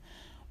have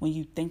when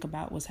you think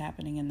about what's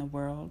happening in the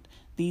world.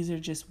 These are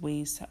just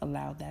ways to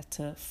allow that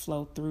to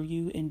flow through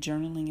you, and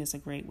journaling is a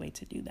great way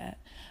to do that.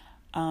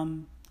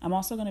 I'm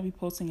also going to be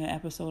posting an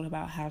episode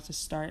about how to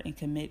start and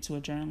commit to a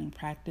journaling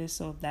practice.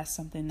 So if that's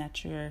something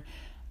that you're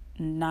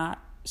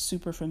not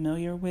super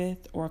familiar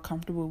with or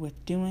comfortable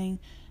with doing,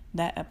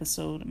 that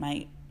episode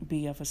might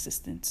be of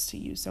assistance to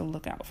you. So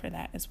look out for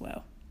that as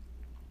well.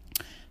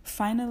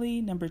 Finally,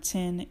 number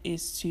 10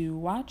 is to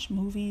watch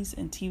movies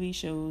and TV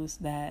shows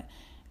that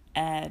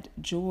add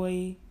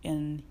joy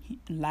and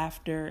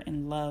laughter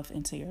and love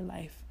into your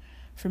life.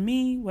 For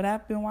me, what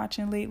I've been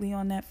watching lately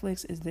on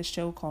Netflix is this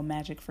show called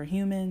Magic for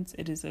Humans.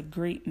 It is a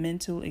great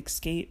mental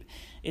escape.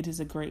 It is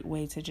a great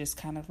way to just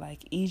kind of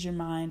like ease your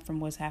mind from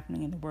what's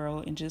happening in the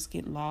world and just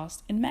get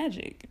lost in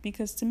magic.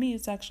 Because to me,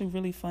 it's actually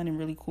really fun and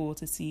really cool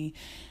to see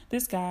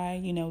this guy,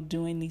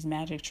 doing these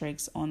magic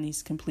tricks on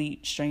these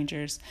complete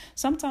strangers.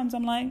 Sometimes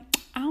I'm like,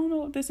 I don't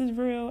know if this is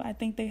real. I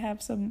think they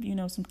have some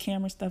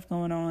camera stuff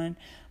going on.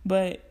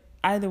 But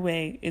either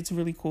way, it's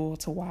really cool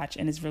to watch,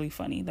 and it's really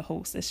funny. The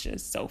host is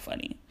just so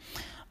funny.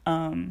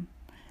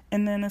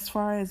 And then as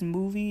far as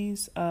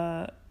movies,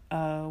 what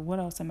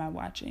else am I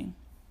watching?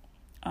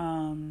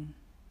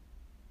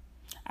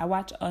 I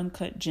watched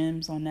Uncut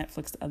Gems on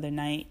Netflix the other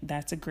night.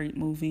 That's a great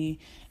movie.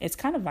 It's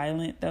kind of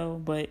violent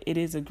though, but it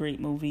is a great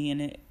movie,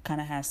 and it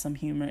kind of has some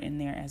humor in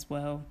there as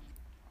well.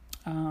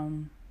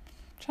 Trying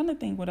to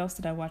think, what else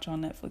did I watch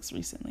on Netflix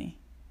recently?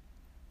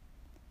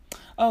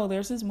 Oh,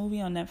 there's this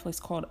movie on Netflix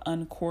called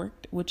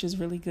Uncorked, which is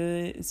really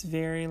good. It's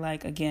very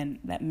like, again,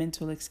 that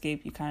mental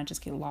escape. You kind of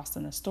just get lost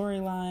in the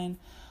storyline.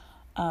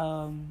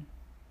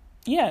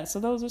 Yeah,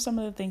 so those are some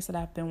of the things that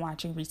I've been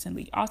watching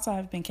recently. Also,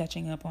 I've been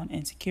catching up on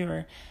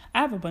Insecure. I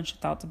have a bunch of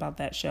thoughts about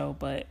that show,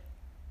 but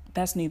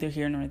that's neither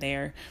here nor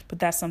there. But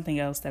that's something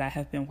else that I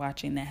have been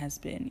watching that has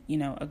been,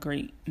 a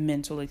great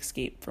mental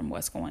escape from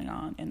what's going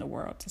on in the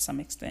world to some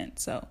extent.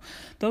 So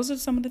those are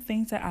some of the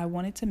things that I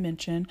wanted to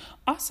mention.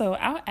 Also,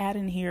 I'll add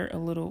in here a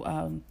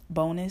little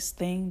bonus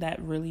thing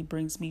that really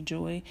brings me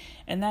joy,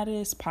 and that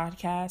is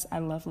podcasts. I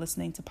love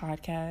listening to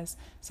podcasts.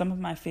 Some of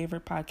my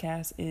favorite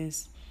podcasts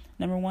is,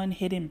 number one,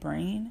 Hidden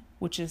Brain,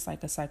 which is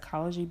like a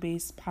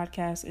psychology-based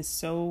podcast. It's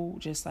so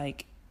just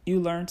like, you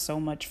learn so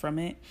much from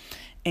it.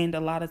 And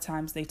a lot of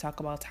times they talk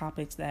about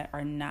topics that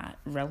are not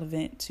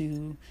relevant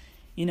to,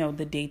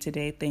 the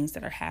day-to-day things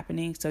that are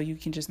happening. So you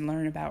can just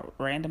learn about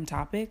random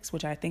topics,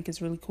 which I think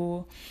is really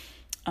cool.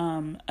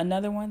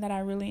 Another one that I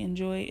really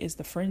enjoy is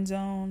The Friend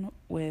Zone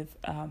with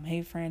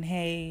Hey Friend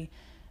Hey,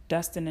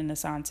 Dustin and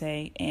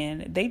Asante.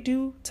 And they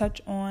do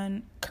touch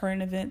on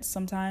current events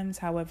sometimes.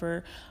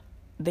 However,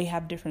 they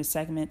have different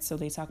segments. So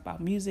they talk about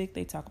music,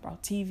 they talk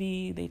about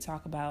TV, they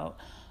talk about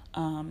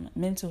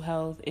mental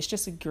health. It's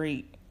just a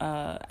great,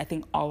 I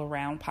think, all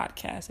around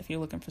podcast if you're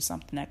looking for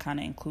something that kind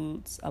of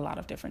includes a lot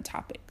of different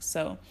topics.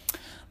 So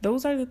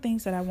those are the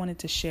things that I wanted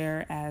to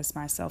share as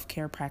my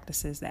self-care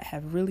practices that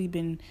have really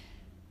been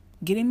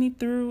getting me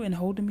through and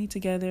holding me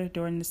together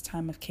during this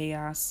time of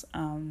chaos.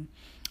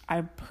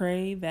 I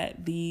pray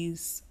that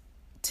these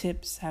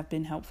tips have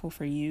been helpful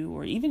for you,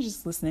 or even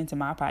just listening to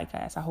my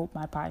podcast. I hope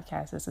my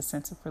podcast is a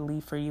sense of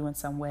relief for you in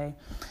some way.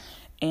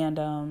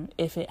 And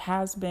if it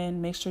has been,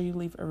 make sure you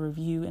leave a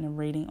review and a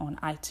rating on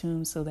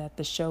iTunes so that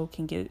the show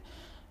can get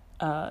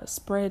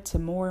spread to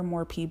more and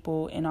more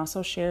people. And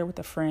also share with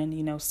a friend,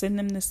 send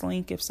them this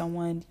link if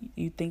someone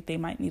you think they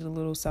might need a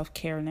little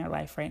self-care in their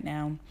life right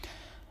now.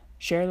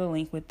 Share the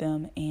link with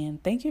them.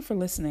 And thank you for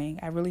listening.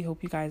 I really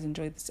hope you guys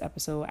enjoyed this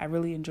episode. I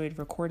really enjoyed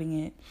recording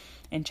it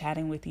and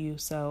chatting with you.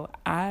 So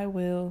I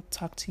will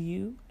talk to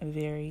you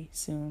very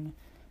soon.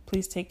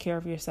 Please take care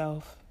of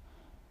yourself.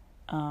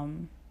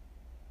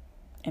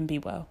 And be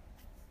well.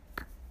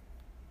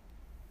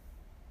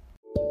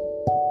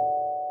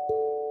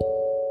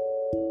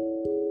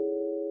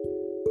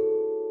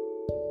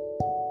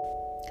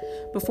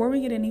 Before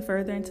we get any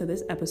further into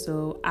this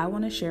episode, I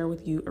want to share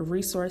with you a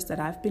resource that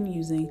I've been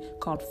using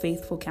called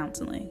Faithful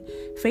Counseling.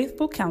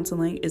 Faithful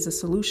Counseling is a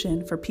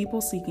solution for people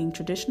seeking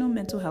traditional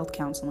mental health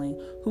counseling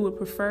who would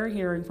prefer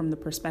hearing from the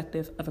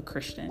perspective of a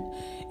Christian.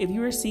 If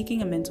you are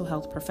seeking a mental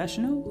health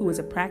professional who is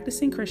a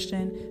practicing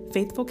Christian,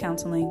 Faithful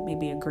Counseling may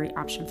be a great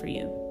option for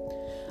you.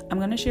 I'm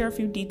going to share a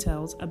few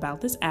details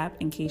about this app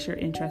in case you're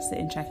interested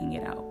in checking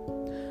it out.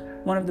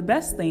 One of the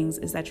best things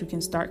is that you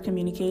can start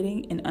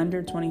communicating in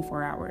under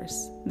 24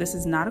 hours. This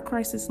is not a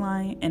crisis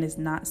line and is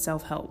not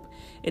self-help.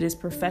 It is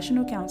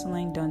professional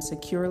counseling done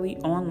securely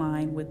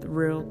online with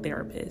real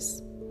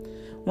therapists.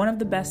 One of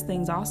the best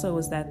things also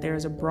is that there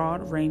is a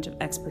broad range of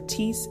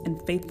expertise in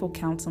Faithful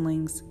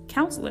Counseling's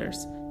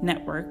counselors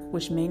network,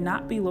 which may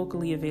not be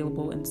locally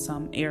available in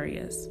some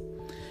areas.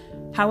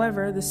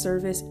 However, the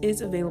service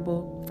is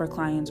available for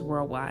clients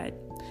worldwide.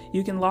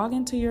 You can log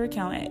into your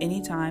account at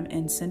any time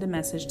and send a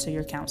message to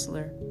your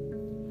counselor.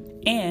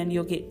 And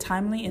you'll get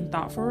timely and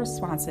thoughtful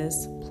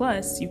responses.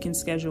 Plus, you can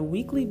schedule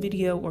weekly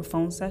video or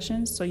phone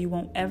sessions so you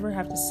won't ever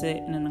have to sit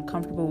in an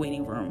uncomfortable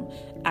waiting room,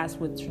 as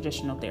with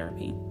traditional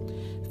therapy.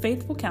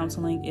 Faithful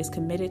Counseling is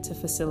committed to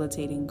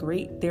facilitating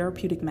great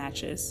therapeutic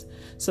matches,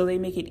 so they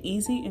make it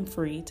easy and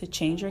free to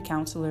change your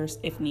counselors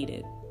if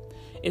needed.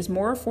 It's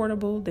more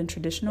affordable than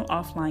traditional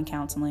offline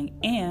counseling,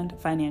 and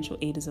financial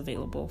aid is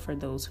available for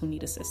those who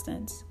need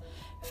assistance.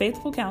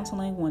 Faithful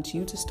Counseling wants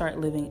you to start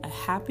living a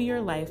happier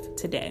life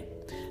today.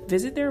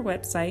 Visit their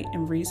website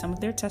and read some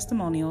of their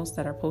testimonials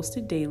that are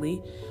posted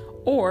daily,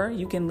 or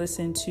you can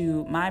listen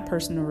to my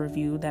personal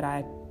review that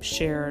I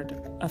shared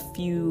a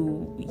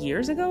few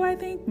years ago, I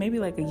think, maybe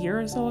like a year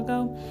or so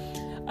ago,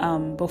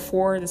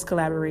 before this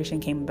collaboration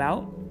came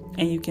about,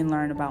 and you can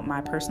learn about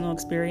my personal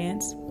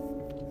experience.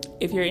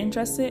 If you're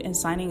interested in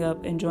signing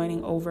up and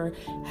joining over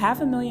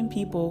 500,000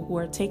 people who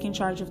are taking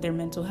charge of their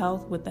mental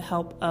health with the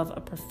help of a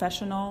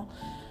professional,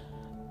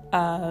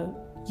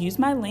 use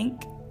my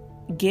link,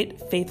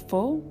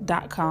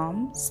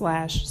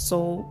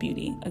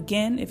 getfaithful.com/soulbeauty.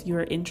 Again, if you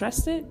are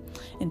interested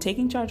in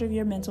taking charge of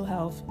your mental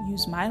health,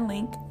 use my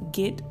link,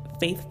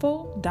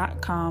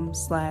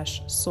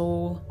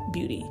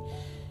 getfaithful.com/soulbeauty.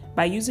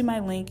 By using my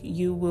link,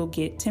 you will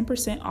get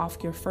 10%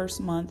 off your first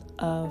month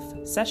of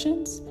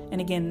sessions. And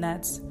again,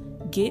 that's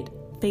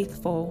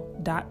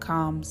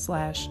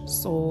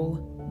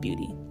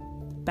getfaithful.com/soulbeauty.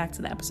 Back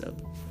to the episode.